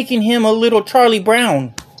 stop making him a little Charlie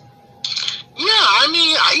Brown. Yeah, I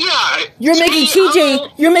mean, yeah. You're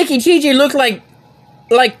making TJ look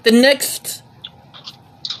like the next,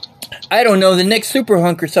 I don't know, the next super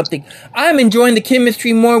hunk or something. I'm enjoying the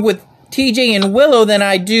chemistry more with TJ and Willow than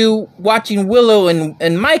I do watching Willow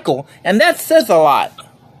and Michael. And that says a lot.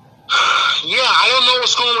 Yeah, I don't know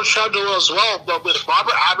what's going on with Chad Duell as well, but with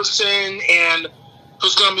Robert Iverson and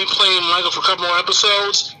who's going to be playing Michael for a couple more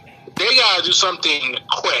episodes, they got to do something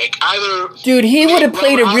quick. Dude, he would have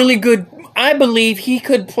played a really good, I believe he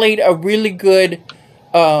could played a really good,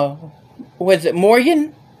 was it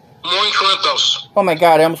Morgan? Morgan Corinthos. Oh my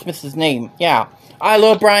God, I almost missed his name. Yeah. I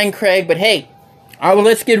love Brian Craig, but hey,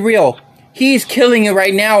 let's get real. He's killing it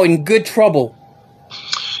right now in Good Trouble.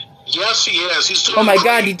 Yes, he is. He's doing oh my great.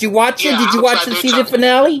 God, did you watch it? Did you watch the season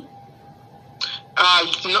finale?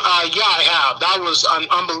 Yeah, I have. That was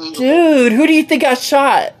unbelievable. Dude, who do you think got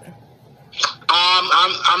shot?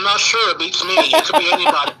 I'm not sure. It beats me. It could be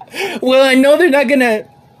anybody. Well, I know they're not gonna.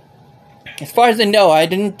 As far as I know, I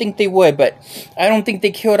didn't think they would, but I don't think they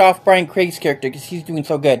killed off Brian Craig's character because he's doing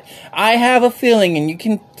so good. I have a feeling, and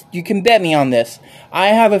you can bet me on this. I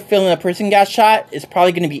have a feeling the person got shot is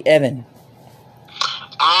probably going to be Evan.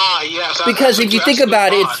 Yes. Because if you think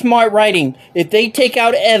about it, it's smart writing. If they take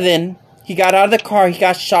out Evan, he got out of the car, he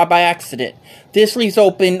got shot by accident. This leaves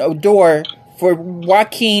open a door for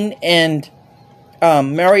Joaquin and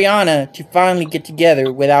Mariana to finally get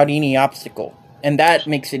together without any obstacle. And that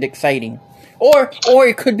makes it exciting. Or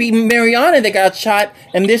it could be Mariana that got shot,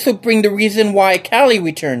 and this will bring the reason why Callie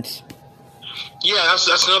returns. Yeah,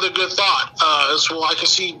 that's another good thought. As well, I can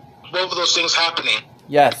see both of those things happening.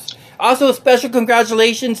 Yes. Also, special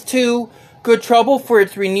congratulations to Good Trouble for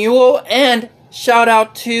its renewal, and shout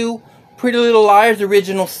out to Pretty Little Liars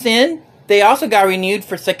Original Sin. They also got renewed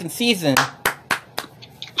for second season.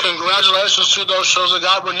 Congratulations to those shows that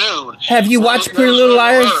got renewed. Have you watched Pretty Little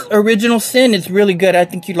Liars Original Sin? It's really good. I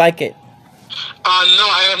think you'd like it. No,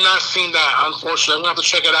 I have not seen that, unfortunately. I'm going to have to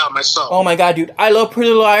check it out myself. Oh my god, dude. I love Pretty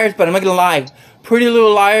Little Liars, but I'm not going to lie. Pretty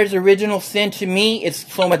Little Liars Original Sin, to me, is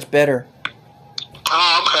so much better.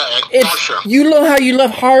 Oh, okay. Gotcha. You know how you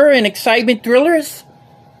love horror and excitement thrillers?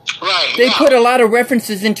 Right, They put a lot of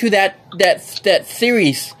references into that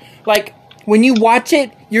series. Like, when you watch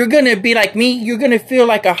it, you're going to be like me. You're going to feel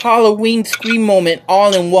like a Halloween Scream moment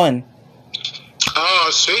all in one. Oh,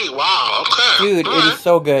 I see. Wow, okay. Dude, all it right. is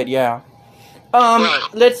so good, yeah. Right.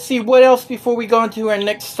 Let's see, what else before we go on to our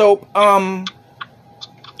next soap?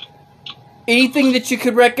 Anything that you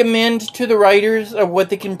could recommend to the writers of what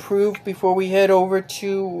they can improve before we head over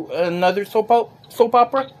to another soap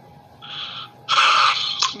opera?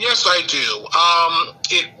 Yes, I do.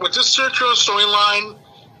 With this circular storyline,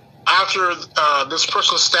 after this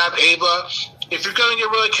person stabbed Ava, if you're going to get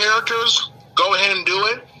rid of characters, go ahead and do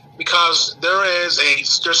it, because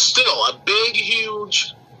there's still a big,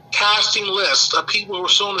 huge casting list of people who are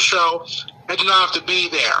still on the show and do not have to be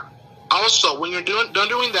there. Also, when you're done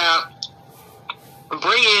doing that,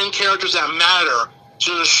 bring in characters that matter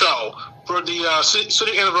to the show for the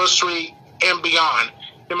city anniversary and beyond,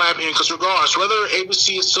 in my opinion, because regardless, whether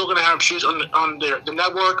ABC is still going to have shows on the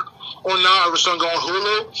network or not, or it's going to go on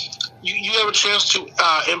Hulu, you have a chance to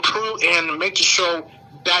improve and make the show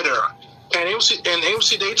better. And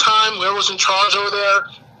ABC Daytime, whoever's in charge over there,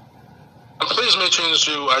 please make changes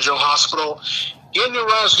to General Hospital. Get new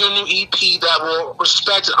writers, get a new EP that will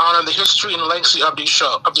respect and honor the history and legacy of the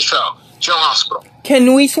show, General Hospital.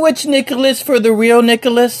 Can we switch Nicholas for the real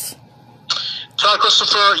Nicholas? Todd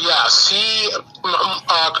Christopher, yes.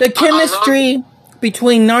 The chemistry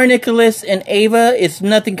between Nar Nicholas and Ava is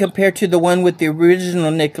nothing compared to the one with the original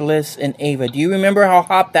Nicholas and Ava. Do you remember how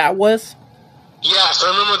hot that was? Yes, I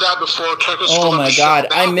remember that before. Oh my god,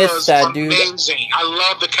 I missed that, dude. Amazing. I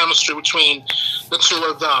love the chemistry between the two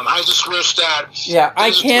of them. I just wish that... Yeah, I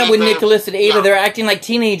can't with Nicholas and Ava. Yeah. They're acting like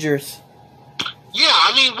teenagers. Yeah,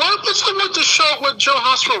 I mean, what's with the show with Joe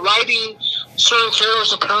Hospital writing certain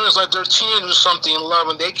characters and parents like they're teenagers or something in love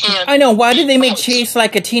and they can't... I know, why did they make Chase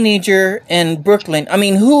like a teenager in Brooklyn? I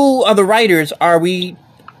mean, who are the writers? Do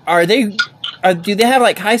they have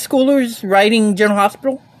like high schoolers writing General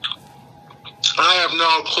Hospital? I have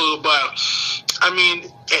no clue, but I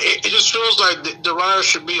mean, it just feels like the writer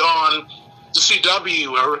should be on the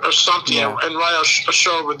CW or something, yeah, and write a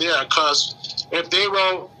show over there. Because if they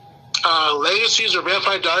wrote Legacies or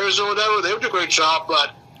Vampire Diaries or whatever, they would do a great job.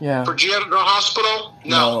 But yeah, for General Hospital,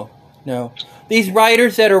 no. These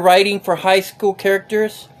writers that are writing for high school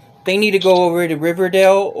characters, they need to go over to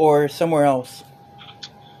Riverdale or somewhere else.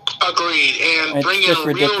 Agreed, and bring in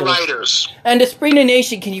real writers. And to SPRINA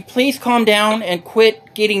Nation, can you please calm down and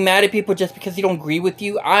quit getting mad at people just because they don't agree with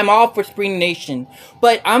you? I'm all for SPRINA Nation.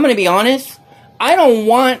 But I'm going to be honest, I don't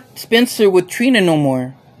want Spencer with Trina no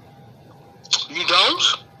more. You don't?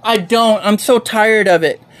 I don't. I'm so tired of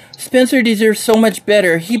it. Spencer deserves so much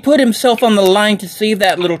better. He put himself on the line to save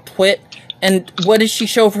that little twit. And what does she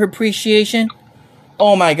show for her appreciation?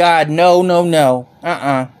 Oh my god, no.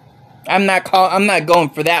 I'm not going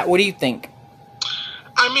for that. What do you think?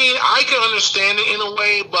 I mean, I can understand it in a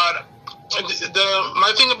way, but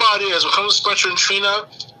my thing about it is, when it comes to Spencer and Trina,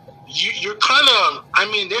 you're kind of... I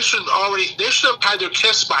mean, they should have had their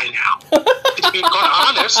kiss by now. To be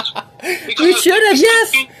quite honest, we should have.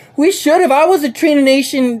 Yes, we should have. I was a Trina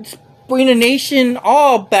Nation, SPRINA Nation,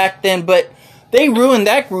 all back then, but they ruined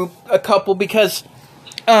that group a couple because,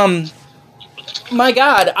 my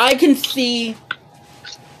God, I can see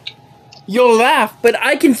You'll laugh, but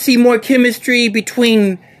I can see more chemistry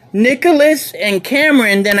between Nicholas and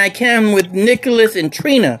Cameron than I can with Nicholas and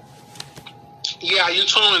Trina. Yeah, you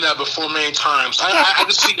told me that before many times. I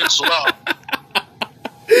can see it as well. And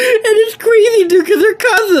it's crazy, dude, because they're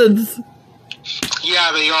cousins.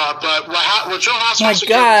 Yeah, they are. But what Joe House My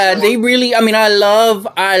God, they really. I mean, I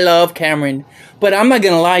love Cameron, but I'm not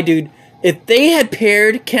gonna lie, dude. If they had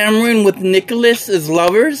paired Cameron with Nicholas as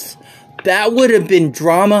lovers, that would have been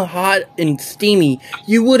drama, hot and steamy.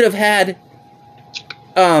 You would have had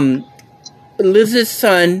Liz's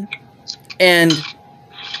son and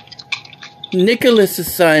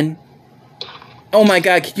Nicholas's son. Oh my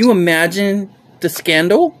God, can you imagine the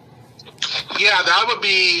scandal? Yeah, that would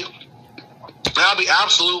be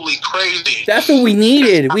absolutely crazy. That's what we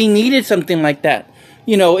needed. We needed something like that.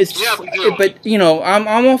 You know, it's we do. But you know, I'm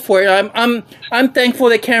all for it. I'm thankful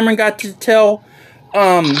that Cameron got to tell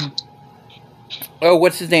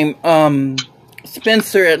what's his name?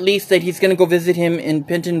 Spencer, at least, that he's gonna go visit him in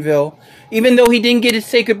Pentonville. Even though he didn't get to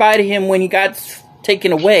say goodbye to him when he got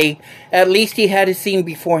taken away, at least he had his scene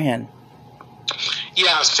beforehand.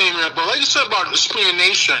 Yeah, same here. But like you said about the SPRINA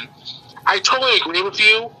Nation, I totally agree with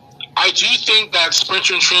you. I do think that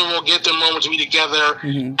Spencer and Trina will get their moment to be together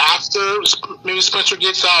after maybe Spencer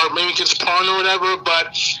gets out or maybe gets pawned or whatever.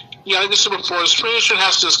 But, yeah, like I said before, the SPRINA Nation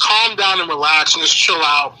has to just calm down and relax and just chill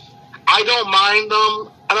out. I don't mind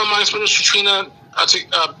them. I don't mind Spencer and Trina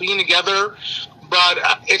being together. But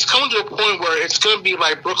it's coming to a point where it's going to be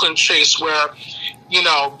like Brooklyn Chase, where, you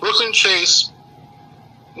know, Brooklyn Chase,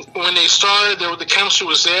 when they started, the chemistry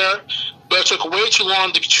was there, but it took way too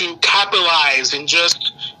long to capitalize and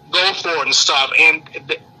just go for it and stuff. And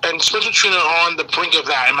Spencer and Trina are on the brink of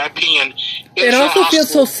that, in my opinion. It also feels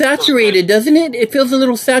so saturated, doesn't it? It feels a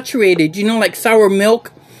little saturated. You know, like sour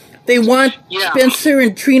milk. They want Spencer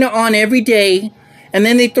and Trina on every day, and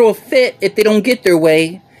then they throw a fit if they don't get their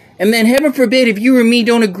way. And then, heaven forbid, if you or me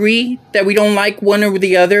don't agree that we don't like one or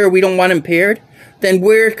the other, or we don't want them paired, then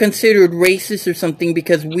we're considered racist or something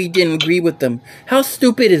because we didn't agree with them. How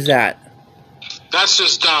stupid is that? That's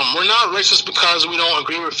just dumb. We're not racist because we don't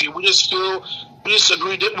agree with you. We just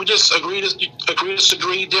agree to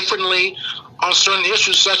disagree differently on certain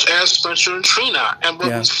issues, such as Spencer and Trina, and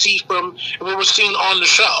what we see from what we're seeing on the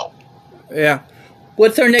show. Yeah.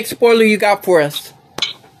 What's our next spoiler you got for us?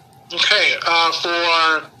 Okay.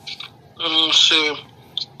 Let's see.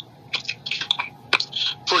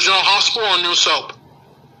 For General Hospital or New Soap?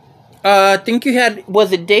 I think you had,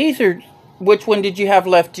 was it days or which one did you have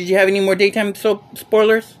left? Did you have any more daytime soap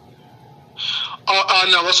spoilers?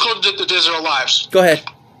 No, let's go to the Days of Our Lives. Go ahead.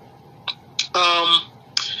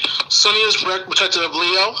 Sonny is protective of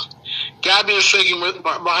Leo. Gabby is shaking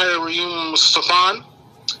by her reunion with Stefan.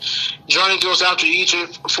 Johnny goes after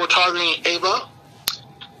EJ for targeting Ava.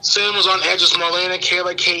 Sam was on edge as Marlena.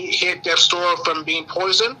 Kayla hit Death's door from being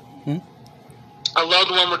poisoned. A loved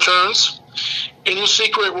one returns. A new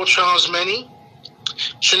secret will challenge many.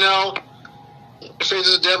 Chanel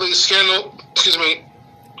faces a deadly scandal.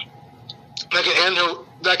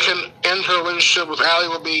 That can end her relationship with Allie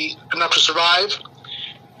will be enough to survive.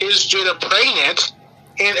 Is Jada pregnant?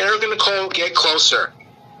 And Eric and Nicole get closer.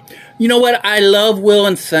 You know what? I love Will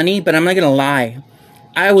and Sonny, but I'm not gonna lie.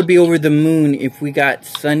 I would be over the moon if we got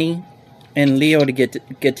Sonny and Leo to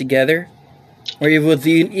get together, or if it was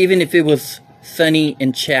even if it was Sonny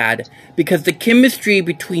and Chad, because the chemistry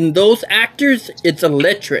between those actors, it's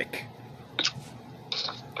electric.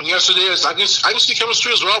 Yes, it is. I can see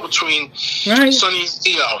chemistry as well between Sonny and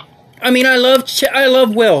Leo. I mean, I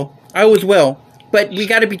love Will. I was Will, but we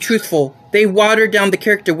got to be truthful. They watered down the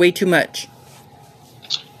character way too much.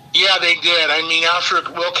 Yeah, they did. I mean, after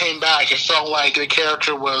Will came back, it felt like the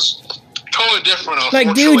character was totally different.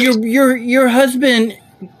 Like, dude, your husband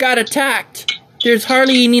got attacked. There's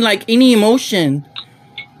hardly any emotion.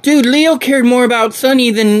 Dude, Leo cared more about Sonny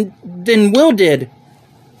than Will did.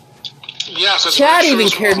 Yes, Chad even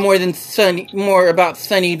cared more about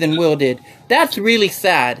Sonny than Will did. That's really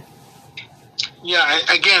sad. Yeah,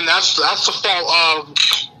 again, that's the fault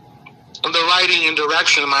of the writing and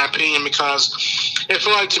direction, in my opinion, because it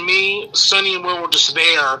felt like to me, Sonny and Will were just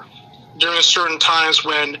there during certain times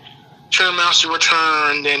when Chairman Master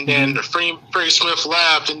returned, and then Freddie Smith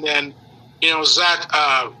left, and then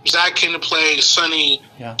Zach came to play Sonny.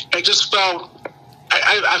 Yeah, it just felt.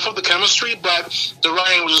 I felt the chemistry, but the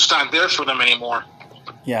writing was just not there for them anymore.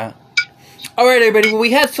 Yeah. All right, everybody. Well,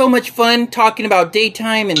 we had so much fun talking about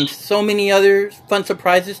daytime and so many other fun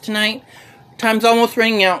surprises tonight. Time's almost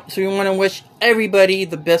running out, so we want to wish everybody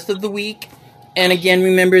the best of the week. And again,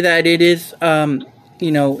 remember that it is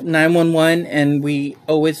 911, and we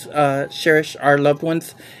always cherish our loved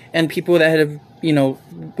ones and people that have,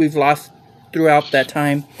 we've lost throughout that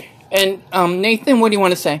time. And Nathan, what do you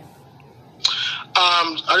want to say?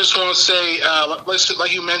 I just want to say,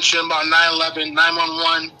 like you mentioned about 9/11,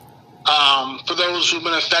 911, for those who've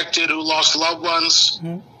been affected, who lost loved ones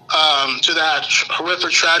to that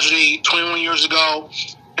horrific tragedy 21 years ago,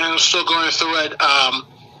 and are still going through it.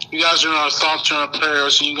 You guys are in our thoughts and our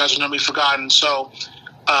prayers, and you guys will never be forgotten. So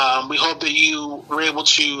we hope that you were able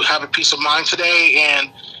to have a peace of mind today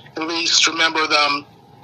and at least remember them